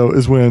 Mark, though,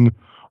 is when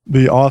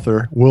the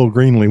author, Will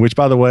Greenlee, which,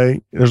 by the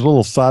way, there's a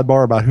little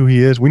sidebar about who he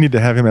is. We need to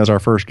have him as our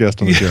first guest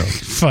on the show.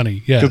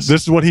 Funny, yes.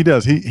 This is what he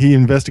does. He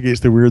investigates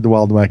the weird, the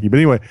wild, the wacky. But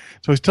anyway,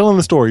 so he's telling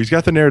the story. He's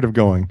got the narrative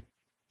going.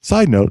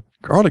 Side note,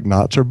 garlic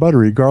knots are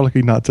buttery,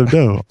 garlicky knots of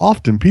dough,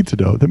 often pizza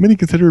dough, that many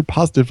consider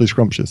positively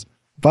scrumptious.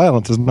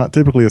 Violence is not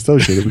typically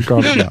associated with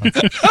garlic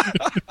knots.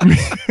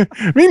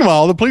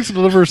 Meanwhile, the police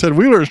deliverer said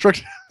Wheeler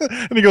instructed,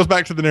 and he goes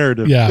back to the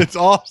narrative. Yeah. It's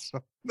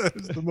awesome. That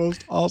is the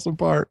most awesome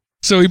part.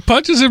 So he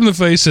punches him in the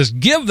face, says,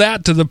 "Give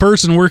that to the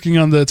person working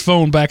on the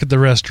phone back at the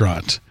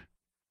restaurant."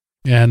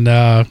 And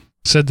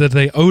said that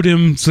they owed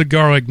him the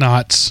garlic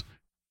knots.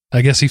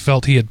 I guess he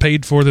felt he had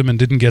paid for them and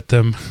didn't get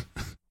them.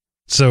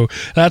 So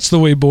that's the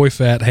way Boy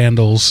Fat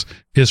handles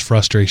his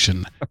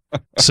frustration.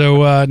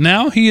 So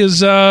now he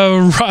is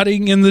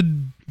rotting in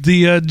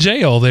the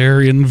jail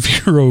there in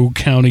Vero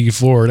County,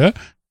 Florida,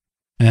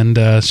 and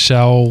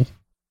shall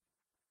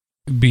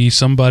be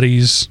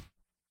somebody's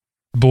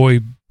boy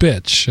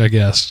bitch, I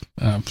guess.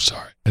 I'm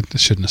sorry. I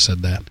shouldn't have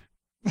said that.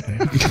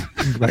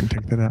 Go back and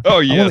take that out. Oh,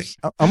 yes.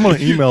 I'm going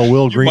to email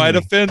Will Greenlee. You might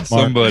offend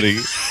somebody.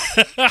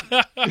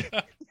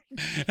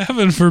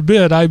 Heaven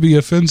forbid I be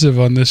offensive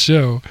on this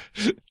show.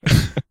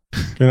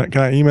 Can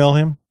I email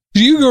him?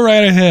 You go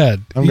right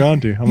ahead. I'm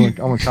going to. I'm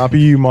going to copy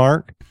you,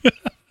 Mark.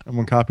 I'm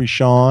going to copy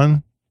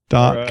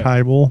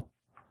Sean.Keibel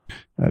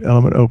at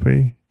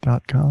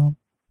elementop.com.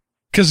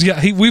 Because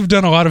we've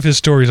done a lot of his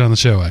stories on the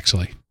show,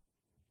 actually.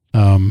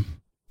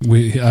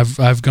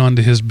 I've gone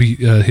to his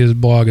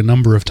blog a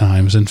number of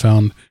times and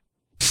found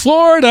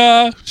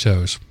Florida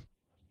shows.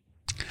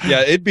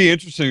 Yeah, it'd be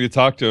interesting to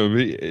talk to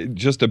him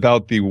just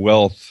about the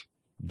wealth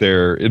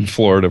there in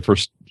Florida for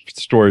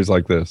stories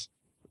like this.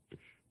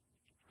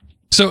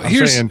 So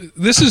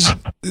this is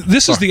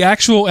the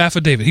actual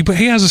affidavit. He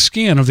has a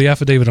scan of the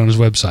affidavit on his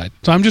website.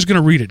 So I'm just going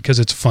to read it because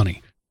it's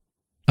funny.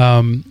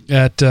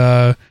 At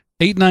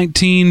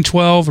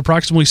 8:19:12,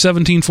 approximately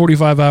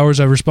 17:45 hours,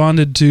 I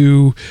responded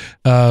to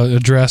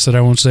address that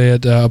I won't say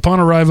it.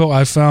 Upon arrival,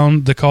 I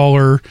found the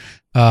caller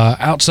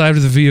outside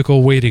of the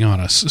vehicle waiting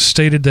on us.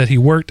 Stated that he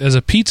worked as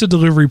a pizza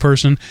delivery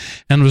person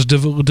and was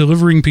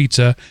delivering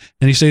pizza.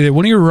 And he stated that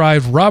when he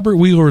arrived, Robert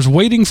Wheeler was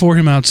waiting for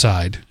him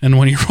outside. And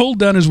when he rolled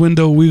down his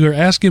window, Wheeler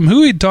asked him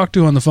who he'd talked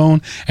to on the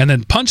phone and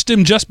then punched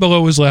him just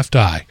below his left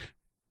eye.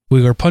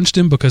 Wheeler punched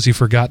him because he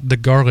forgot the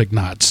garlic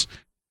knots.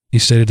 He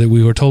stated that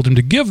Wheeler told him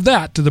to give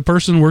that to the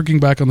person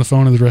working back on the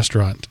phone in the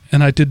restaurant.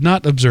 And I did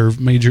not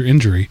observe major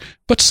injury,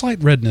 but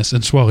slight redness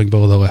and swelling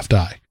below the left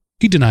eye.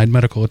 He denied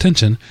medical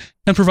attention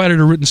and provided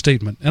a written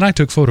statement, and I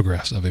took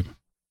photographs of him.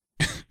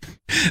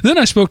 Then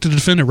I spoke to the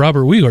defendant,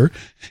 Robert Wheeler.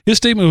 His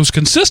statement was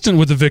consistent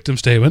with the victim's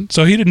statement,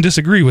 so he didn't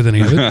disagree with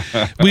any of it.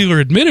 Wheeler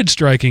admitted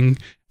striking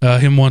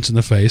him once in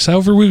the face.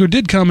 However, Wheeler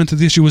did comment that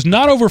the issue was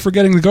not over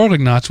forgetting the garlic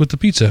knots with the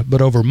pizza,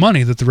 but over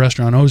money that the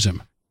restaurant owes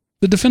him.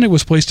 The defendant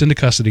was placed into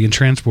custody and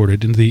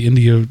transported into the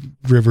Indian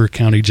River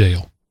County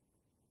Jail.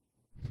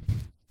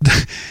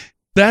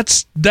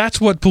 That's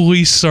what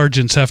police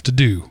sergeants have to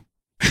do.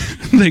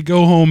 They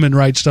go home and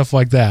write stuff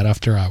like that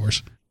after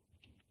hours.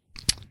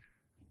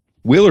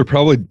 Wheeler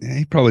probably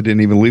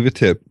didn't even leave a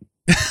tip.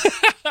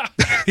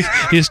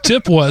 His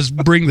tip was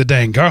bring the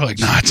dang garlic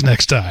knots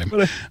next time.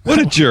 What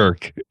a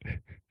jerk.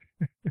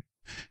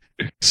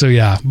 So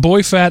yeah,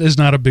 boy fat is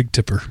not a big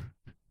tipper.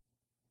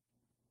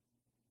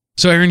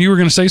 So Aaron, you were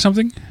going to say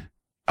something?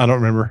 I don't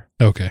remember.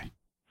 Okay.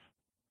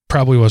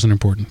 Probably wasn't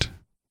important.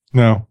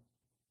 No.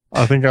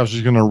 I think I was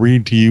just going to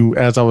read to you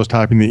as I was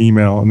typing the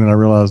email, and then I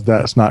realized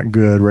that's not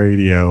good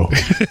radio.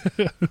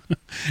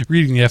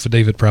 Reading the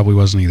affidavit probably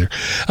wasn't either.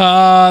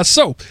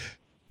 So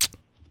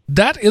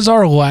that is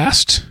our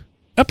last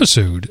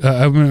episode.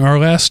 Our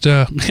last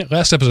episode.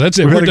 That's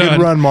it. We've We're had a done.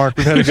 Good run, Mark.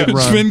 We've had a good run.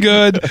 It's been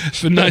good.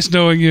 It's been nice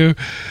knowing you.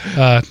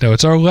 No,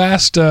 it's our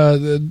last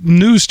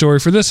news story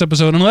for this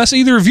episode, unless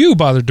either of you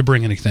bothered to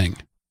bring anything.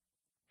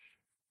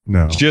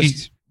 No.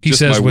 He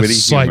says with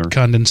slight humor.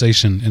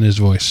 Condensation in his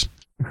voice.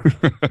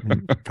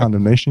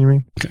 Condemnation, you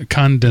mean?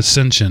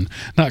 Condescension,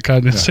 not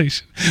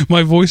condensation. Yeah.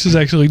 My voice is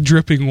actually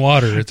dripping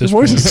water at this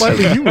point. Your voice is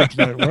slightly humid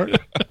tonight, Mark.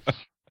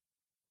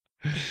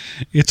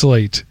 It's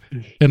late,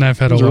 and I've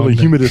had a really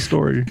humid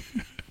story.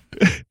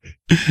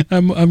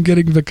 I'm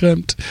getting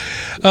verklempt.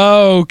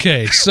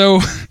 Okay, so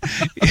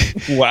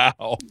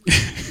wow,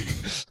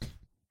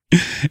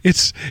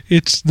 it's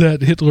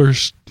that Hitler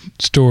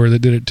store that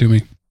did it to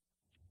me.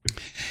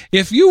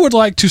 If you would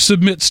like to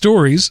submit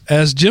stories,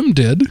 as Jim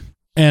did,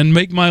 and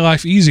make my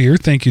life easier,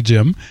 thank you,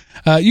 Jim,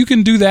 you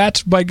can do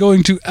that by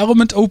going to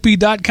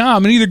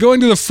elementop.com and either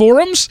going to the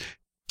forums,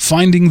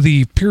 finding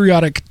the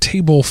periodic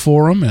table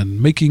forum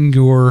and making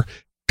your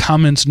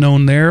comments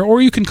known there,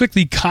 or you can click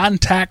the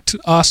Contact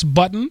Us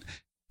button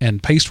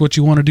and paste what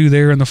you want to do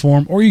there in the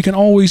forum, or you can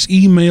always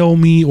email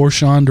me or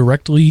Sean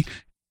directly,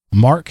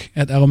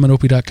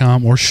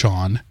 mark@elementop.com or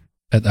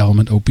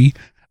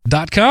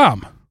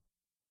sean@elementop.com.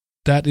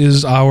 That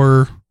is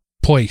our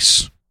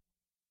place.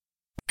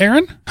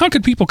 Aaron, how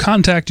could people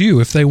contact you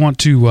if they want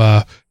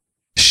to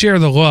share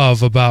the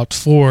love about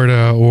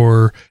Florida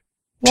or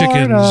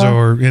chickens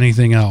or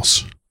anything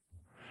else?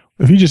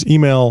 If you just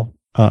email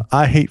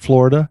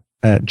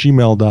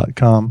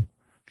ihateflorida@gmail.com.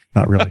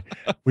 Not really.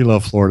 We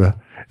love Florida.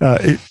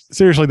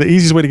 Seriously, the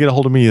easiest way to get a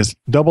hold of me is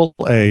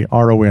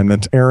AARON.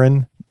 That's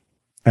Aaron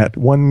at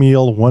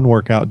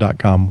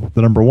onemeal1workout.com.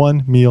 The number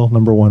 1 meal,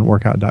 number 1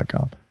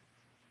 workout.com.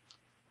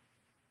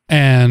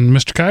 And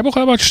Mr. Keibel,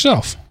 how about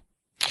yourself?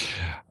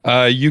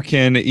 You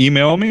can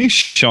email me,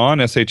 Sean,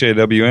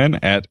 SHAWN,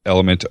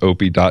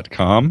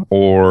 @elementop.com,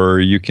 or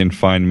you can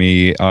find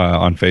me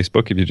on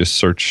Facebook if you just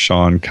search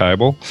Sean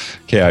Keibel,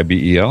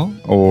 Kibel,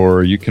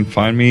 or you can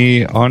find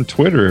me on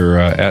Twitter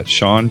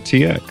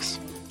 @SeanTX.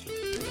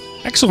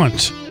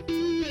 Excellent.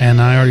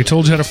 And I already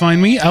told you how to find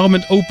me,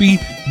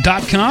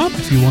 elementop.com.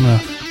 If you want to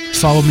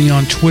follow me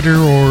on Twitter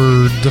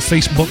or the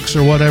Facebooks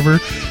or whatever,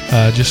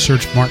 just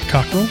search Mark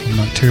Cockrell. I'm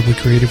not terribly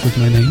creative with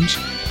my names.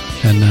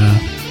 And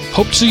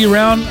hope to see you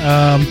around.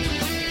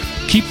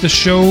 Keep the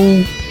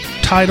show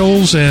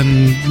titles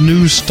and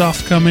news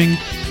stuff coming.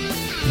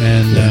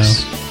 And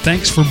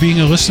thanks for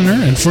being a listener.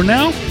 And for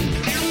now,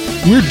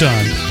 we're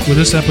done with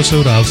this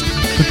episode of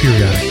The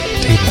Periodic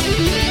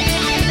Table.